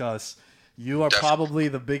to discuss. You are probably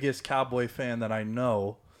the biggest Cowboy fan that I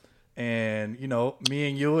know. And, me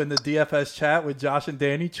and you in the DFS chat with Josh and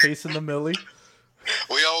Danny chasing the Millie.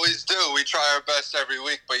 We always do. We try our best every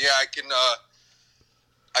week. But, yeah, I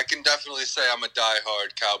can definitely say I'm a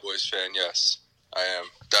diehard Cowboys fan, yes. I am,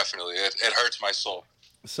 definitely. It hurts my soul.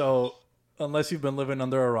 So, unless you've been living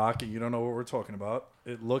under a rock and you don't know what we're talking about,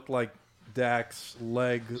 it looked like Dak's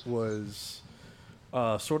leg was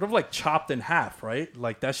sort of like chopped in half, right?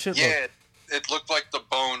 Like that shit. Yeah, it looked like the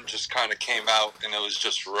bone just kind of came out and it was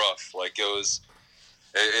just rough. Like his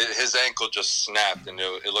ankle just snapped and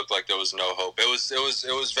it looked like there was no hope. It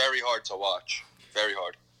was very hard to watch. Very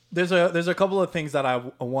hard. There's a couple of things that I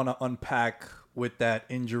want to unpack with that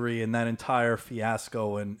injury and that entire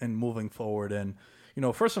fiasco and moving forward. And,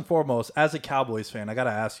 first and foremost, as a Cowboys fan, I got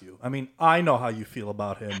to ask you. I mean, I know how you feel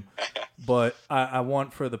about him, but I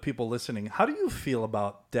want for the people listening, how do you feel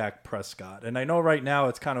about Dak Prescott? And I know right now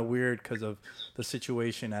it's kind of weird because of the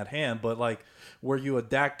situation at hand, but like, were you a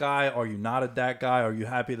Dak guy? Are you not a Dak guy? Are you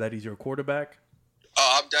happy that he's your quarterback?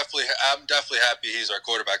 I'm definitely happy he's our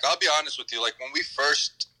quarterback. I'll be honest with you. Like when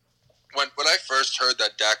I first heard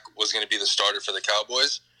that Dak was going to be the starter for the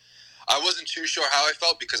Cowboys, I wasn't too sure how I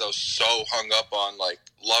felt because I was so hung up on like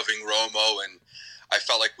loving Romo, and I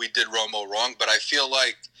felt like we did Romo wrong. But I feel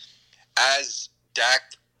like as Dak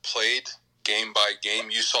played game by game,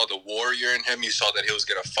 you saw the warrior in him. You saw that he was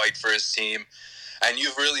going to fight for his team, and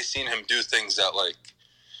you've really seen him do things that like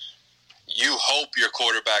you hope your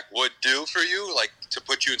quarterback would do for you, like to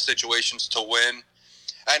put you in situations to win.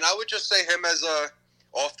 And I would just say him as a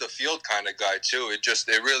off the field kind of guy too. It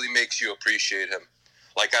really makes you appreciate him,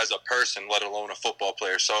 like as a person, let alone a football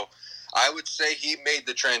player. So I would say he made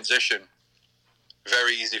the transition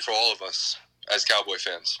very easy for all of us as Cowboy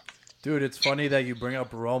fans. Dude, it's funny that you bring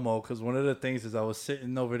up Romo because one of the things is I was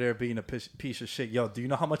sitting over there being a piece of shit. Yo, do you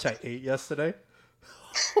know how much I ate yesterday?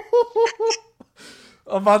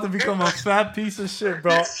 I'm about to become a fat piece of shit,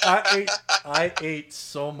 bro. I ate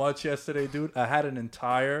so much yesterday, dude. I had an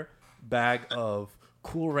entire bag of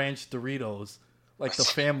Cool Ranch Doritos, like the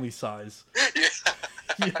family size.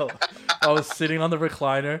 Yo, I was sitting on the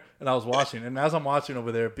recliner and I was watching. And as I'm watching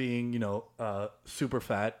over there being, super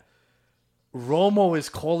fat, Romo is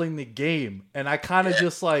calling the game. And I kind of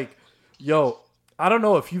just like, yo, I don't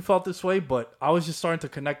know if you felt this way, but I was just starting to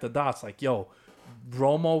connect the dots. Like, yo,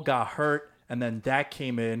 Romo got hurt. And then Dak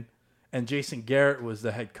came in, and Jason Garrett was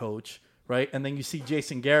the head coach, right? And then you see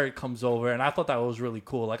Jason Garrett comes over, and I thought that was really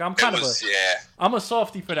cool. Like I'm a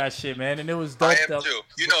softie for that shit, man. And it was dope. I am too.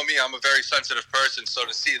 You know me, I'm a very sensitive person, so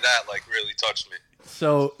to see that like really touched me.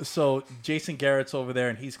 So Jason Garrett's over there,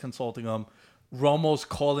 and he's consulting him. Romo's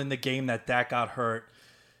calling the game that Dak got hurt.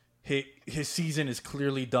 His season is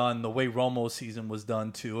clearly done the way Romo's season was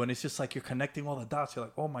done too, and it's just like you're connecting all the dots. You're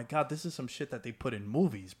like, oh my god, this is some shit that they put in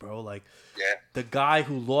movies, bro. Like, the guy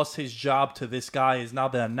who lost his job to this guy is now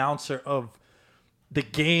the announcer of the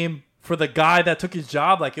game for the guy that took his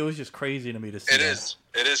job. Like, it was just crazy to me to see. It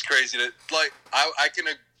is crazy to like. I can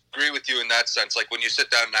agree with you in that sense. Like when you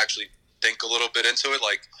sit down and actually think a little bit into it,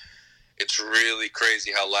 like it's really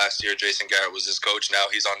crazy how last year Jason Garrett was his coach. Now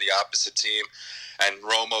he's on the opposite team. And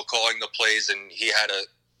Romo calling the plays, and he's had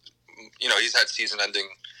season-ending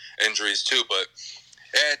injuries too. But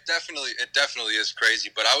it definitely is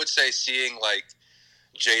crazy. But I would say seeing like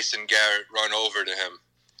Jason Garrett run over to him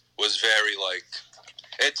was very like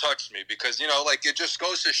it touched me because like it just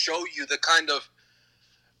goes to show you the kind of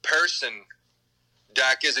person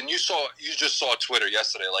Dak is. And you just saw Twitter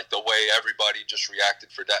yesterday, like the way everybody just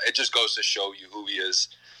reacted for Dak. It just goes to show you who he is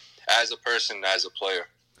as a person, as a player.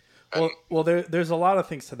 Well, there's a lot of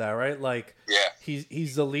things to that, right? Like,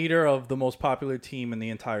 he's the leader of the most popular team in the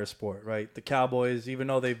entire sport, right? The Cowboys, even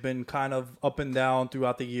though they've been kind of up and down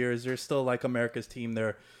throughout the years, they're still like America's team.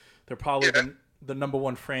 They're probably the number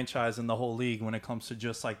one franchise in the whole league when it comes to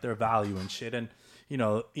just like their value and shit. And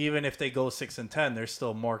even if they go 6-10, there's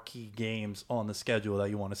still marquee games on the schedule that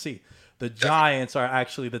you want to see. The Giants are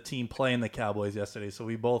actually the team playing the Cowboys yesterday, so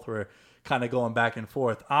we both were kind of going back and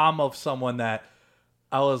forth. I'm of someone that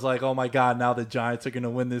I was like, oh my God, now the Giants are going to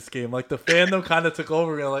win this game. Like the fandom kind of took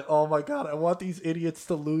over. You're like, oh my God, I want these idiots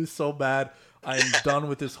to lose so bad. I am done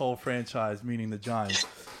with this whole franchise, meaning the Giants.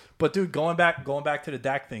 But dude, going back to the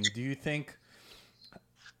Dak thing, do you think,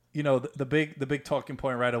 the big talking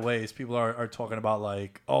point right away is people are talking about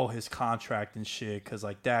like, oh, his contract and shit. Cause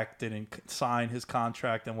like Dak didn't sign his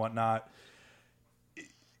contract and whatnot.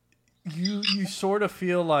 You sort of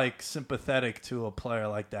feel like sympathetic to a player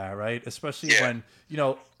like that, right? Especially when,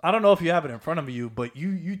 I don't know if you have it in front of you, but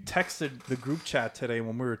you texted the group chat today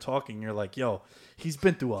when we were talking. You're like, yo, he's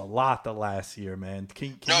been through a lot the last year, man.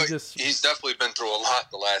 Can you just... He's definitely been through a lot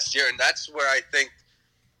the last year. And that's where I think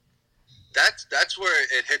that's where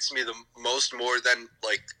it hits me the most more than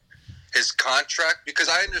like his contract, because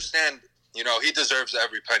I understand, he deserves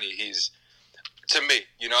every penny he's to me,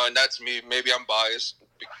 and that's me. Maybe I'm biased.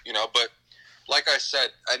 But like I said,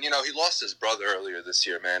 and he lost his brother earlier this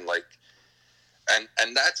year, man. Like, and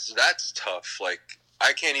that's tough. Like,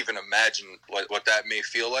 I can't even imagine what that may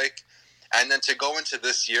feel like. And then to go into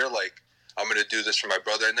this year, like, I'm gonna do this for my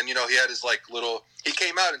brother. And then he had his he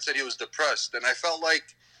came out and said he was depressed, and I felt like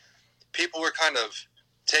people were kind of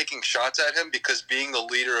taking shots at him because being the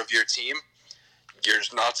leader of your team, you're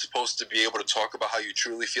not supposed to be able to talk about how you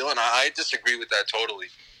truly feel, and I disagree with that totally.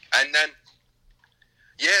 And then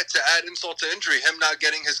Yeah, to add insult to injury, him not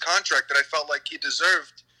getting his contract that I felt like he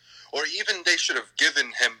deserved, or even they should have given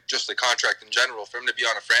him just a contract in general for him to be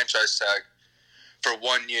on a franchise tag for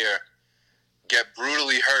 1 year, get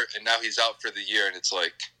brutally hurt, and now he's out for the year, and it's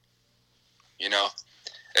like, you know,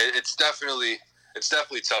 it's definitely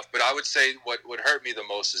tough. But I would say what hurt me the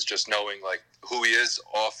most is just knowing like who he is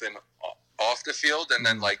off the field, and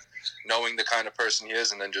then like knowing the kind of person he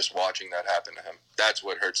is, and then just watching that happen to him. That's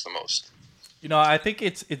what hurts the most. You know, I think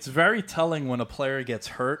it's very telling when a player gets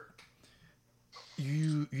hurt.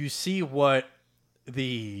 You see what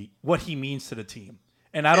he means to the team.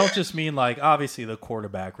 And I don't just mean like obviously the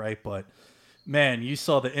quarterback, right? But man, you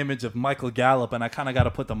saw the image of Michael Gallup, and I kind of got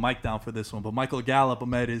to put the mic down for this one. But Michael Gallup,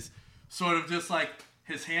 Ahmed, is sort of just like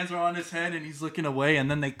his hands are on his head and he's looking away,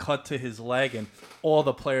 and then they cut to his leg, and all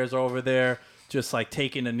the players are over there just like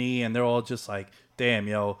taking a knee, and they're all just like, damn,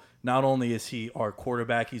 yo, not only is he our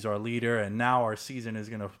quarterback, he's our leader, and now our season is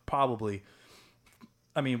going to probably,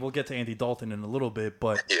 I mean, we'll get to Andy Dalton in a little bit,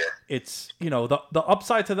 but it's, you know, the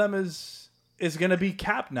upside to them is going to be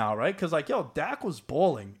capped now, right? Because, like, yo, Dak was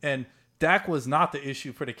balling, and Dak was not the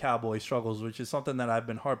issue for the Cowboys' struggles, which is something that I've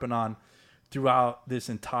been harping on throughout this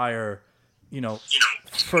entire, you know,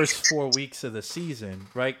 first 4 weeks of the season,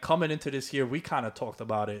 right? Coming into this year, we kind of talked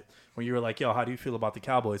about it when you were like, yo, how do you feel about the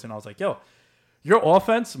Cowboys? And I was like, yo, your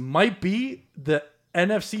offense might be the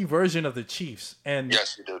NFC version of the Chiefs. And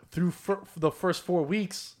yes, you do. Through the first 4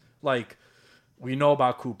 weeks, like, we know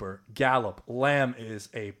about Cooper, Gallup, Lamb is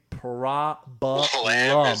a problem,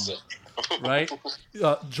 right?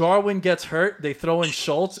 Jarwin gets hurt, they throw in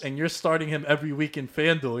Schultz, and you're starting him every week in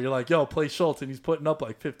FanDuel. You're like, yo, play Schultz, and he's putting up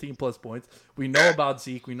like 15-plus points. We know about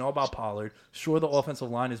Zeke, we know about Pollard. Sure, the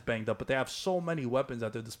offensive line is banged up, but they have so many weapons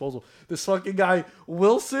at their disposal. This fucking guy,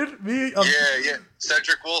 Wilson,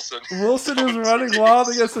 Cedric Wilson. Wilson is running wild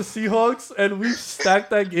against the Seahawks, and we've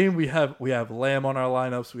stacked that game. We have Lamb on our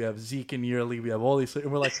lineups, we have Zeke and Yearly, we have all these,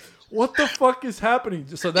 and we're like, what the fuck is happening?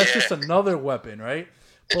 So that's just another weapon, right?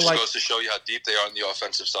 It just goes to show you how deep they are on the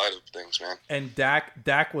offensive side of things, man. And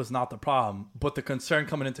Dak was not the problem, but the concern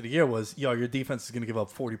coming into the year was, yo, your defense is going to give up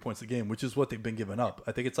 40 points a game, which is what they've been giving up.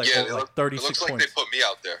 I think it's like 36 points. It looks like they put me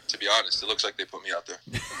out there, to be honest. It looks like they put me out there.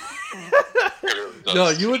 No,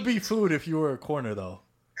 you would be food if you were a corner, though.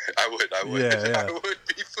 I would. Yeah. I would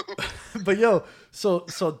be food. But yo, so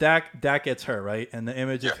Dak gets hurt, right? And the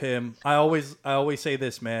image of him, I always say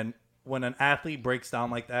this, man. When an athlete breaks down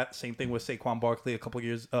like that, same thing with Saquon Barkley a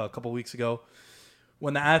couple weeks ago.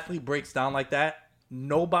 When the athlete breaks down like that,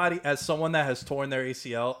 nobody, as someone that has torn their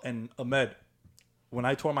ACL, and Ahmed, when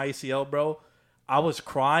I tore my ACL, bro, I was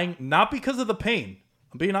crying, not because of the pain.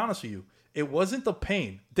 I'm being honest with you. It wasn't the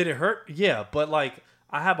pain. Did it hurt? Yeah, but like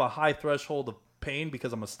I have a high threshold of pain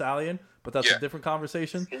because I'm a stallion, but that's a different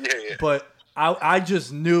conversation. Yeah. But I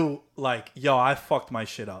just knew, like, yo, I fucked my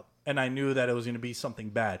shit up. And I knew that it was going to be something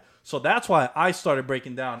bad. So that's why I started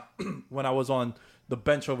breaking down when I was on the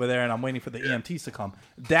bench over there and I'm waiting for the EMTs to come.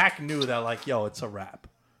 Dak knew that, like, yo, it's a wrap,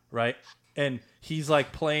 right? And he's,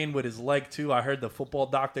 like, playing with his leg, too. I heard the football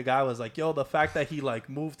doctor guy was like, yo, the fact that he, like,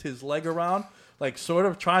 moved his leg around, like, sort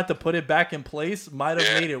of trying to put it back in place might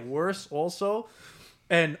have made it worse also.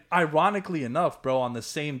 And ironically enough, bro, on the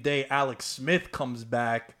same day Alex Smith comes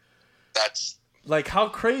back. That's... Like, how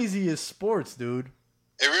crazy is sports, dude?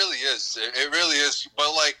 It really is. It really is.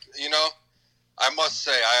 But, like, you know, I must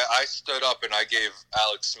say, I stood up and I gave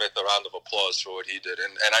Alex Smith a round of applause for what he did.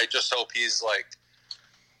 And I just hope he's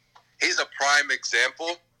a prime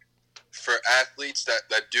example for athletes that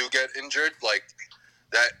do get injured, like,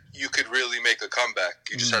 that you could really make a comeback.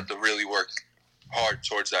 You just have to really work hard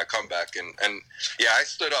towards that comeback. And yeah, I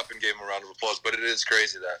stood up and gave him a round of applause. But it is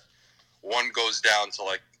crazy that one goes down to,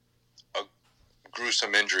 like, a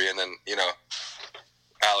gruesome injury and then, you know,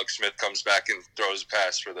 Alex Smith comes back and throws a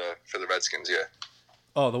pass for the Redskins,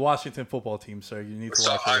 Oh, the Washington football team, sir. You need to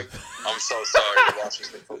watch it. I'm so sorry, the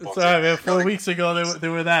Washington football team. Sorry, man. 4 weeks ago, they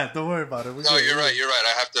were that. Don't worry about it. No, you're right.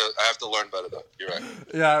 I have to learn better, though. You're right.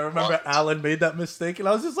 Yeah, I remember Allen made that mistake, and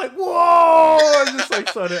I was just like, whoa! I just like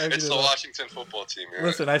started. It's the Washington football team.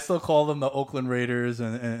 Listen, right. I still call them the Oakland Raiders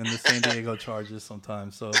and the San Diego Chargers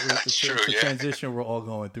sometimes. So it's a transition we're all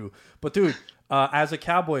going through. But, dude, as a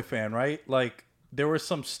Cowboy fan, right, like, there were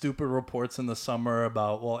some stupid reports in the summer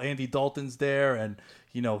about, well, Andy Dalton's there and,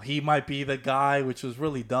 you know, he might be the guy, which was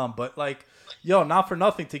really dumb. But, like, yo, not for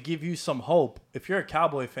nothing, to give you some hope, if you're a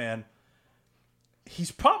Cowboy fan,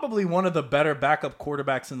 he's probably one of the better backup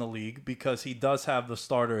quarterbacks in the league because he does have the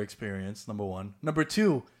starter experience, number one. Number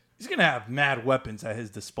two, he's going to have mad weapons at his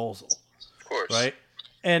disposal. Of course. Right?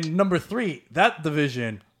 And number three, that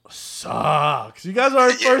division, Sucks. You guys are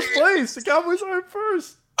in first place. The Cowboys are in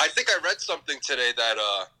first. I think I read something today that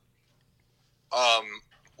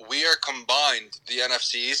we are combined. The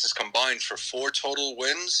NFC East is combined for 4 total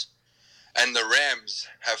wins, and the Rams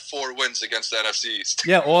have 4 wins against the NFC East.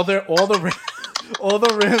 Yeah, all the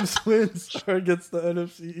Rams wins are against the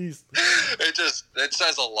NFC East. It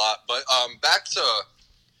says a lot. But back to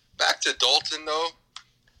Dalton though.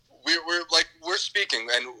 We're speaking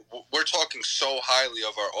and we're talking so highly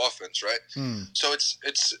of our offense, right? So it's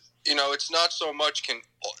not so much can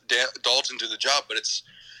Dalton do the job, but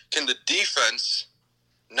can the defense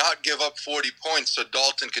not give up 40 points so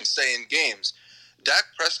Dalton can stay in games?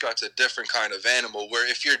 Dak Prescott's a different kind of animal where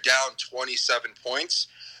if you're down 27 points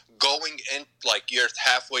going in, like you're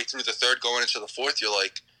halfway through the third going into the fourth, you're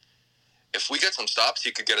like, if we get some stops,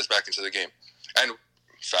 he could get us back into the game. And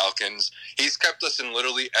Falcons, he's kept us in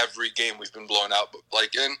literally every game we've been blown out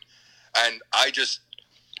in, and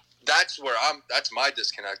that's my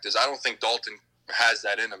disconnect is I don't think Dalton has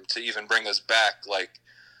that in him to even bring us back like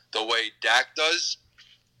the way Dak does,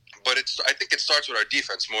 but I think it starts with our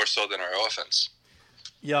defense more so than our offense.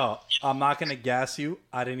 Yo, I'm not gonna gas you.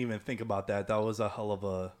 I didn't even think about that. That was a hell of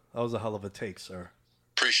a take, sir.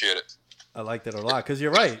 Appreciate it. I liked it a lot because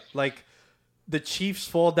you're right. Like the Chiefs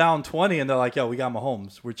fall down 20 and they're like, "Yo, we got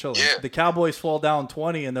Mahomes. We're chilling." Yeah. The Cowboys fall down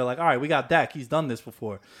 20 and they're like, "All right, we got Dak. He's done this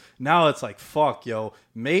before." Now it's like, "Fuck, yo.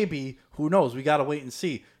 Maybe who knows? We gotta wait and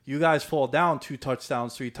see." You guys fall down 2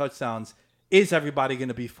 touchdowns, 3 touchdowns. Is everybody going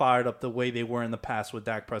to be fired up the way they were in the past with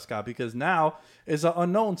Dak Prescott? Because now is an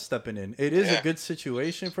unknown stepping in. It is a good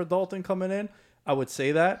situation for Dalton coming in. I would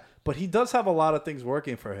say that. But he does have a lot of things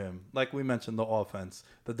working for him. Like we mentioned, the offense,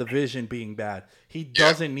 the division being bad. He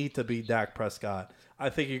doesn't need to be Dak Prescott. I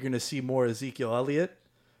think you're going to see more Ezekiel Elliott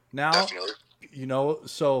now. Definitely.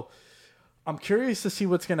 So I'm curious to see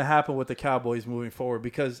what's going to happen with the Cowboys moving forward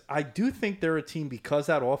because I do think they're a team because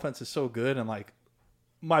that offense is so good and like,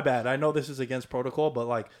 my bad. I know this is against protocol, but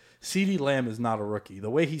like CeeDee Lamb is not a rookie.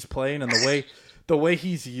 The way he's playing and the way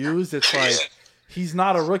he's used, it's like he's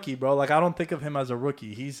not a rookie, bro. Like I don't think of him as a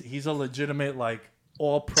rookie. He's a legitimate like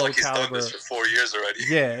all pro like caliber. He's done this for 4 years already.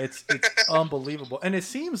 Yeah, it's unbelievable. And it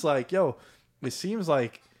seems like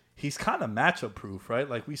he's kind of matchup proof, right?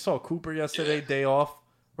 Like we saw Cooper yesterday, day off,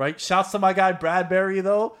 right? Shouts to my guy Bradbury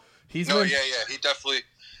though. He definitely.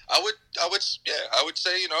 I would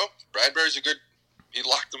say Bradbury's a good. He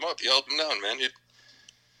locked him up. He held him down, man.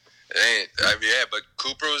 But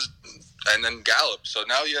Cooper was, and then Gallup. So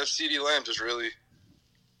now you have CeeDee Lamb just really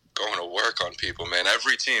going to work on people, man.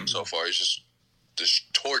 Every team so far is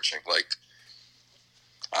just torching. Like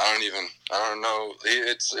I don't know.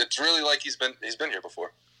 It's really like he's been here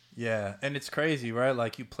before. Yeah, and it's crazy, right?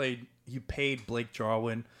 Like you paid Blake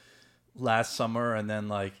Jarwin last summer, and then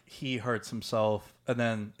like he hurts himself, and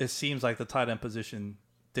then it seems like the tight end position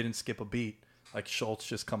didn't skip a beat. Like Schultz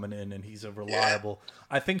just coming in and he's a reliable. Yeah.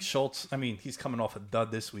 I think Schultz, he's coming off a dud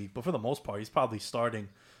this week, but for the most part, he's probably starting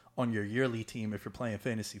on your yearly team if you're playing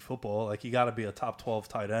fantasy football. Like you got to be a top 12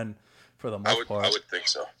 tight end for the most part. I would think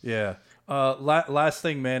so. Yeah. Last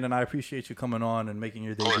thing, man, and I appreciate you coming on and making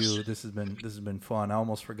your debut. This has been fun. I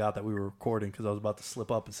almost forgot that we were recording because I was about to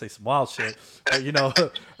slip up and say some wild shit. But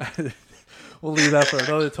we'll leave that for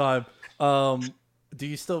another time. Do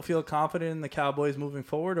you still feel confident in the Cowboys moving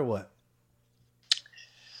forward or what?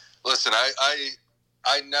 Listen, I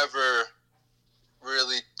never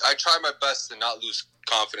really – I try my best to not lose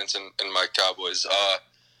confidence in my Cowboys.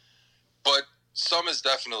 But some is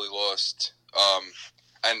definitely lost.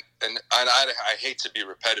 And I hate to be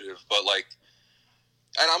repetitive, but like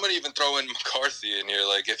 – and I'm going to even throw in McCarthy in here.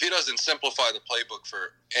 Like, if he doesn't simplify the playbook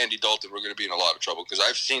for Andy Dalton, we're going to be in a lot of trouble because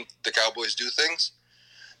I've seen the Cowboys do things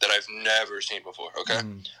that I've never seen before, okay?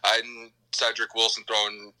 Cedric Wilson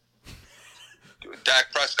throwing –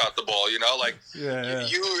 Dak Prescott the ball, you've never like, you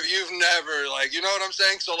know what I'm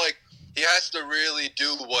saying? So like he has to really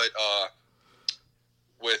do what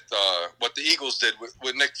the Eagles did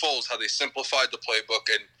with Nick Foles, how they simplified the playbook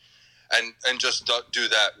and just do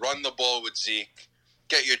that. Run the ball with Zeke,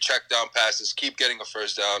 get your check down passes, keep getting a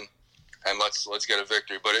first down, and let's get a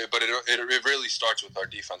victory. But it really starts with our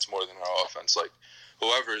defense more than our offense. Like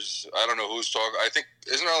whoever's, I don't know who's talking. I think,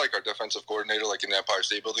 isn't there like our defensive coordinator like in the Empire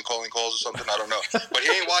State Building calling calls or something? I don't know. But he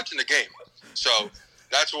ain't watching the game. So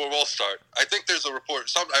that's where we'll start. I think there's a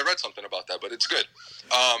report. I read something about that, but it's good.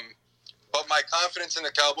 But my confidence in the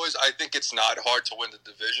Cowboys, I think it's not hard to win the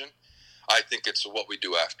division. I think it's what we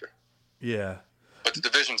do after. Yeah. But the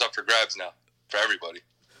division's up for grabs now for everybody.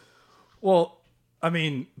 Well,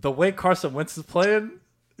 the way Carson Wentz is playing,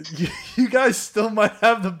 You guys still might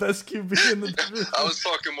have the best QB in the division. I was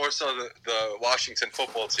talking more so the Washington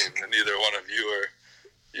football team than either one of you or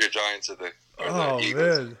your Giants or the Eagles.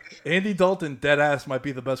 Man. Andy Dalton, dead ass, might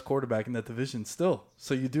be the best quarterback in that division still.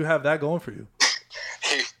 So you do have that going for you.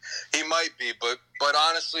 He might be, but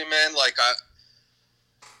honestly, man, like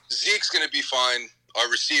Zeke's gonna be fine. Our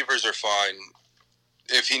receivers are fine.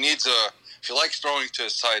 If he likes throwing to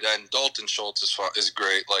his tight end, Dalton Schultz is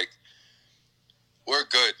great. Like, we're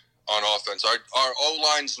good on offense. Our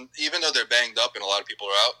O-lines, even though they're banged up and a lot of people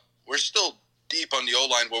are out, we're still deep on the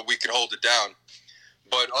O-line where we can hold it down.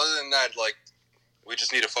 But other than that, like, we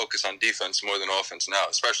just need to focus on defense more than offense now,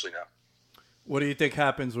 especially now. What do you think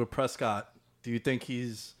happens with Prescott? Do you think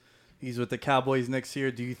he's with the Cowboys next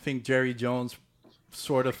year? Do you think Jerry Jones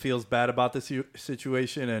sort of feels bad about this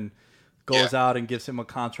situation and goes out and gives him a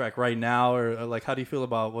contract right now? Or like, how do you feel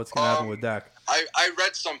about what's going to happen with Dak? I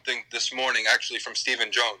read something this morning, actually, from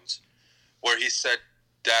Stephen Jones, where he said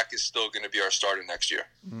Dak is still going to be our starter next year.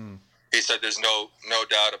 He said there's no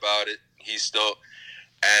doubt about it. He's still...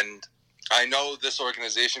 And I know this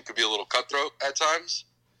organization could be a little cutthroat at times,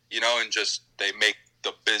 you know, and just they make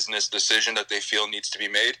the business decision that they feel needs to be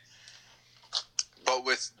made. But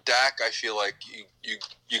with Dak, I feel like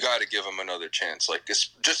you got to give him another chance. Like,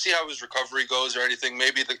 just see how his recovery goes or anything.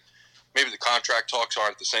 Maybe the contract talks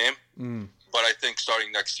aren't the same, but I think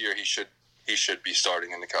starting next year he should be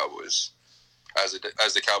starting in the Cowboys as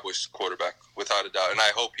the Cowboys quarterback without a doubt, and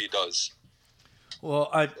I hope he does.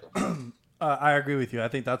 Well, I agree with you. I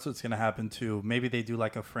think that's what's going to happen too. Maybe they do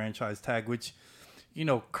like a franchise tag, which, you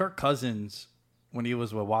know, Kirk Cousins, when he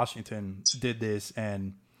was with Washington, did this.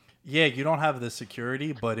 And yeah, you don't have the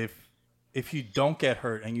security, but if you don't get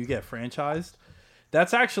hurt and you get franchised,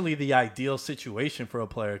 that's actually the ideal situation for a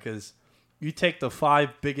player, because you take the 5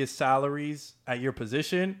 biggest salaries at your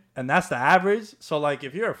position, and that's the average. So like,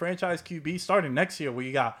 if you're a franchise QB starting next year, where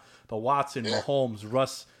you got the Watson, Mahomes,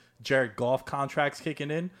 Russ, Jared Goff contracts kicking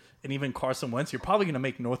in, and even Carson Wentz, you're probably going to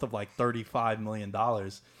make north of like $35 million.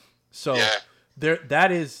 So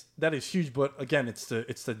that is huge. But again, it's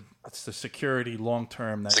the security long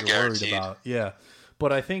term that you're worried about. Yeah.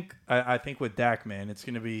 But I think with Dak, man, it's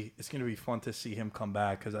gonna be fun to see him come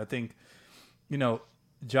back, because I think, you know,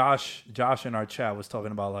 Josh in our chat was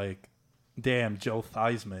talking about, like, damn, Joe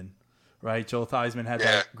Theismann. Right, Joe Theismann had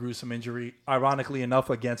that gruesome injury, ironically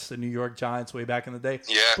enough, against the New York Giants way back in the day.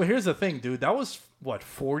 Yeah. But here's the thing, dude. That was,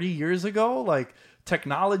 40 years ago? Like,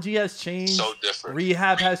 technology has changed. So different.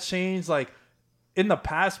 Rehab has changed. Like, in the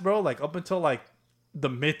past, bro, like, up until, like, the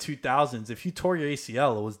mid-2000s, if you tore your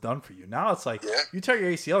ACL, it was done for you. Now it's like, you tear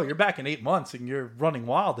your ACL, you're back in 8 months, and you're running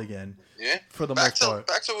wild again. Yeah. For the most part.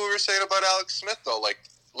 Back to what we were saying about Alex Smith, though. Like,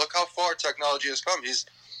 look how far technology has come.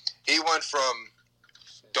 He went from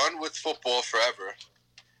done with football forever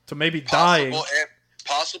to maybe dying,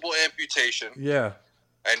 possible amputation,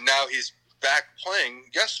 and now he's back playing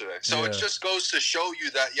yesterday. So it just goes to show you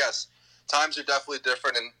that yes, times are definitely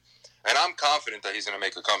different, and I'm confident that he's going to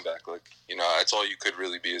make a comeback. Like, you know, that's all you could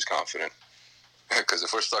really be, is confident. Because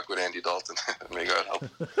if we're stuck with Andy Dalton, may God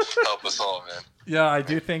help us all, man. Yeah, I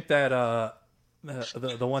do think that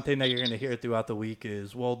the one thing that you're going to hear throughout the week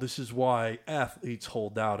is, well, this is why athletes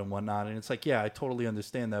hold out and whatnot. And it's like, yeah, I totally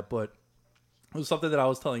understand that. But it was something that I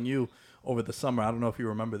was telling you over the summer. I don't know if you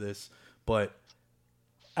remember this, but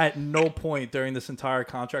at no point during this entire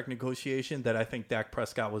contract negotiation that I think Dak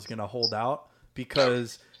Prescott was going to hold out,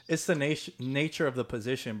 because it's the nature of the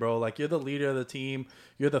position, bro. Like, you're the leader of the team.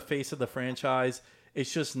 You're the face of the franchise.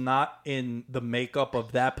 It's just not in the makeup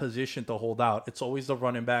of that position to hold out. It's always the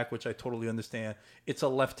running back, which I totally understand. It's a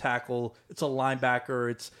left tackle. It's a linebacker.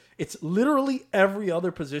 It's literally every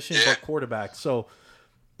other position but quarterback. So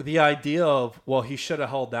the idea of, well, he should have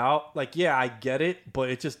held out, like, yeah, I get it, but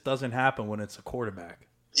it just doesn't happen when it's a quarterback.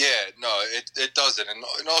 Yeah, no, it doesn't.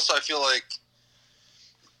 And also I feel like,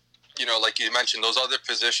 you know, like you mentioned, those other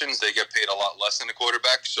positions, they get paid a lot less than a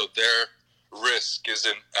quarterback, so their risk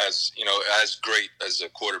isn't as great as a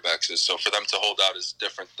quarterback's is. So for them to hold out is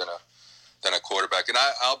different than a quarterback. And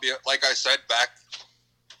I'll be, like I said, back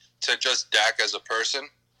to just Dak as a person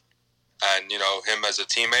and, you know, him as a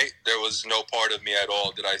teammate. There was no part of me at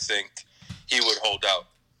all that I think he would hold out.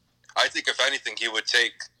 I think if anything, he would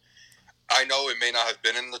take, I know it may not have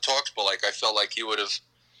been in the talks, but like I felt like he would have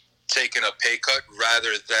taken a pay cut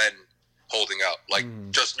rather than holding out. Like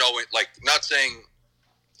just knowing, like, not saying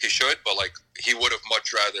he should, but like he would have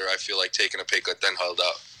much rather, I feel like, taken a pay cut than held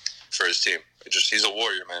out for his team. He's a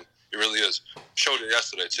warrior, man. He really is. Showed it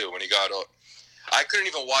yesterday too when he got up. I couldn't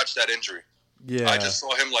even watch that injury. Yeah. I just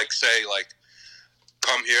saw him like say like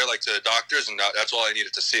come here, like, to the doctors, and that's all I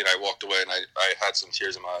needed to see. And I walked away, and I had some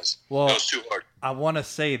tears in my eyes. Well, it was too hard. I want to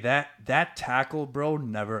say that tackle, bro,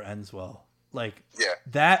 never ends well. Like, yeah.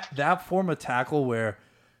 that form of tackle where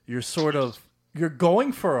you're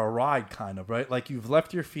going for a ride, kind of, right? Like, you've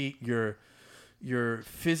left your feet, you're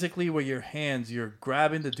physically with your hands, you're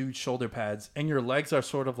grabbing the dude's shoulder pads, and your legs are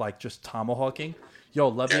sort of like just tomahawking.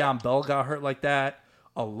 Yo, Le'Veon Bell got hurt like that.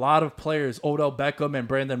 A lot of players, Odell Beckham and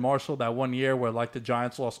Brandon Marshall, that one year where, like, the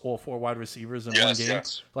Giants lost all 4 wide receivers in one game.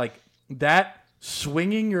 Yes. Like, that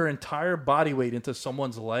swinging your entire body weight into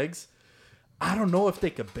someone's legs, I don't know if they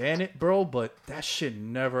could ban it, bro, but that shit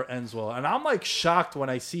never ends well. And I'm, like, shocked when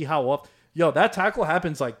I see how often. Yo, that tackle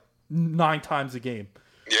happens, like, 9 times a game.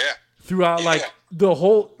 Yeah. Throughout, like, the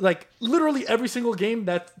whole, like, literally every single game,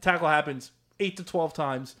 that tackle happens 8 to 12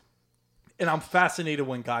 times. And I'm fascinated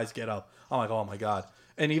when guys get up. I'm like, oh, my God.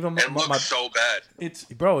 And even it looks so bad. It's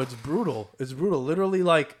brutal. It's brutal. Literally,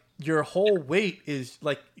 like, your whole weight is,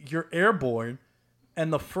 like, you're airborne,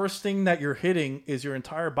 and the first thing that you're hitting is your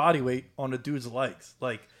entire body weight on a dude's legs.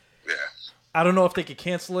 Like, yeah. I don't know if they could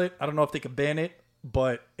cancel it. I don't know if they could ban it,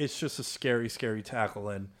 but it's just a scary, scary tackle.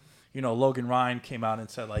 And, you know, Logan Ryan came out and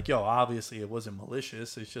said, like, yo, obviously it wasn't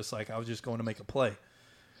malicious. It's just like I was just going to make a play.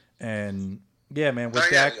 And, yeah, man, with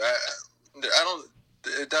Dak. I don't.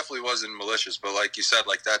 It definitely wasn't malicious, but like you said,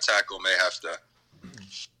 like, that tackle may have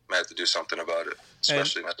to do something about it,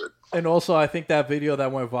 especially and also, I think that video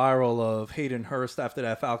that went viral of Hayden Hurst after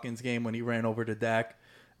that Falcons game when he ran over to Dak,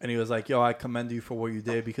 and he was like, "Yo, I commend you for what you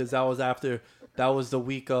did," because that was the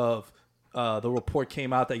week of the report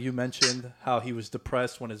came out that you mentioned how he was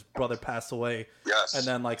depressed when his brother passed away. Yes. And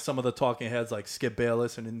then, like, some of the talking heads, like Skip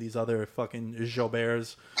Bayless and these other fucking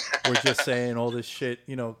Joberts, were just saying all this shit,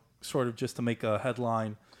 you know, sort of just to make a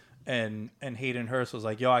headline. And Hayden Hurst was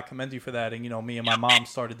like, yo, I commend you for that. And, you know, me and my mom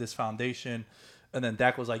started this foundation. And then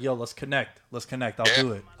Dak was like, yo, let's connect. I'll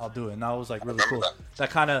do it. And that was, like, really cool.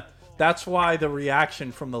 That's why the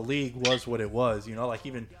reaction from the league was what it was. You know, like,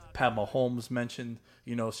 even Pat Mahomes mentioned,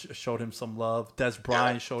 you know, showed him some love. Des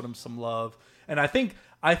Bryant showed him some love. And I think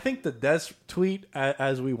the Des tweet,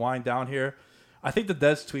 as we wind down here, I think the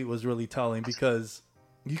Des tweet was really telling, because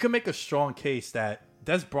you can make a strong case that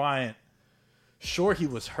Des Bryant, sure, he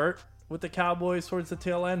was hurt with the Cowboys towards the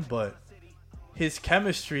tail end, but his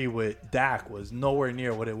chemistry with Dak was nowhere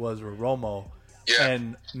near what it was with Romo. Yeah.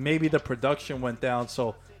 And maybe the production went down.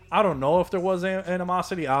 So I don't know if there was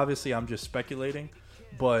animosity. Obviously, I'm just speculating.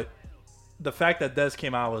 But the fact that Des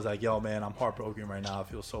came out was like, yo, man, I'm heartbroken right now. I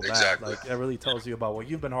feel so bad. Exactly. Like, it really tells you about what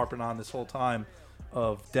you've been harping on this whole time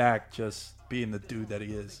of Dak just being the dude that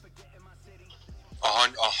he is.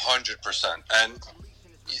 100%. And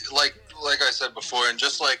like I said before, and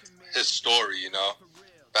just like his story, you know,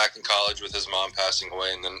 back in college with his mom passing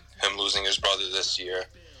away and then him losing his brother this year,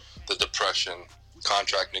 the depression,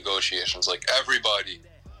 contract negotiations, like, everybody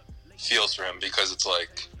feels for him, because it's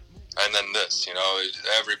like, and then this, you know,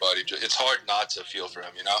 everybody, it's hard not to feel for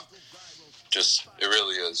him, you know, just, it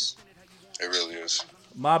really is.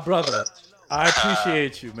 My brother, I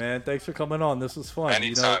appreciate you, man. Thanks for coming on. This was fun.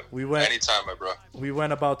 Anytime. You know, anytime, my bro. We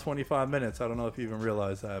went about 25 minutes. I don't know if you even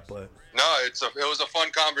realized that, but no, it was a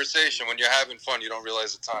fun conversation. When you're having fun, you don't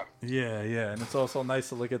realize the time. Yeah, and it's also nice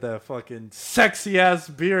to look at that fucking sexy ass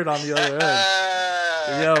beard on the other end.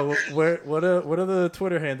 Yo, what are the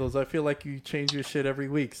Twitter handles? I feel like you change your shit every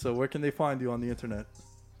week. So where can they find you on the internet?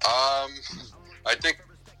 I think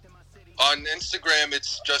on Instagram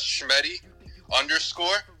it's just Schmeddy _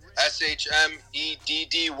 SHMEDDY_,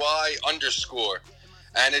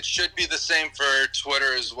 and it should be the same for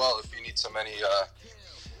Twitter as well if you need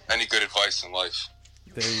any good advice in life.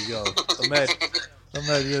 There you go.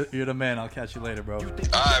 Ahmed, you're the man. I'll catch you later, bro. All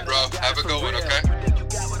right, bro. Have a good one, okay?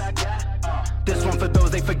 This one for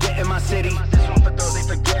those they forget in my city. This one for those they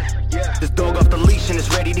forget. Yeah. This dog off the leash and it's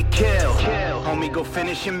ready to kill. Homie, go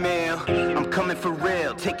finish your meal. I'm coming for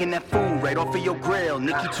real. Taking that food right off of your grill.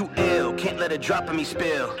 Nick, you too ill. Can't let a drop of me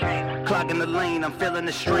spill. Clogging the lane. I'm feeling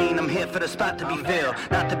the strain. I'm here for the spot to be filled.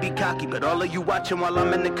 Not to be cocky, but all of you watching while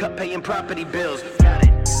I'm in the cut paying property bills. Got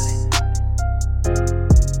it.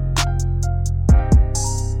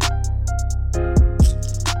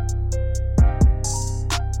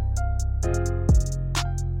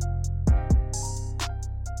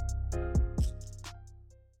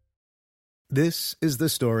 This is the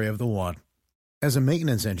story of the one. As a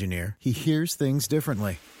maintenance engineer, he hears things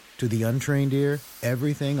differently. To the untrained ear,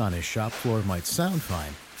 everything on his shop floor might sound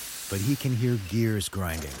fine, but he can hear gears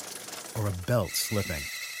grinding or a belt slipping.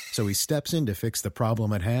 So he steps in to fix the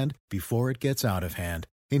problem at hand before it gets out of hand.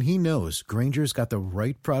 And he knows Grainger's got the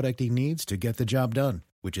right product he needs to get the job done,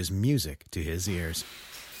 which is music to his ears.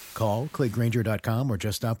 Call, click Grainger.com, or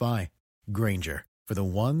just stop by. Grainger, for the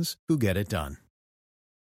ones who get it done.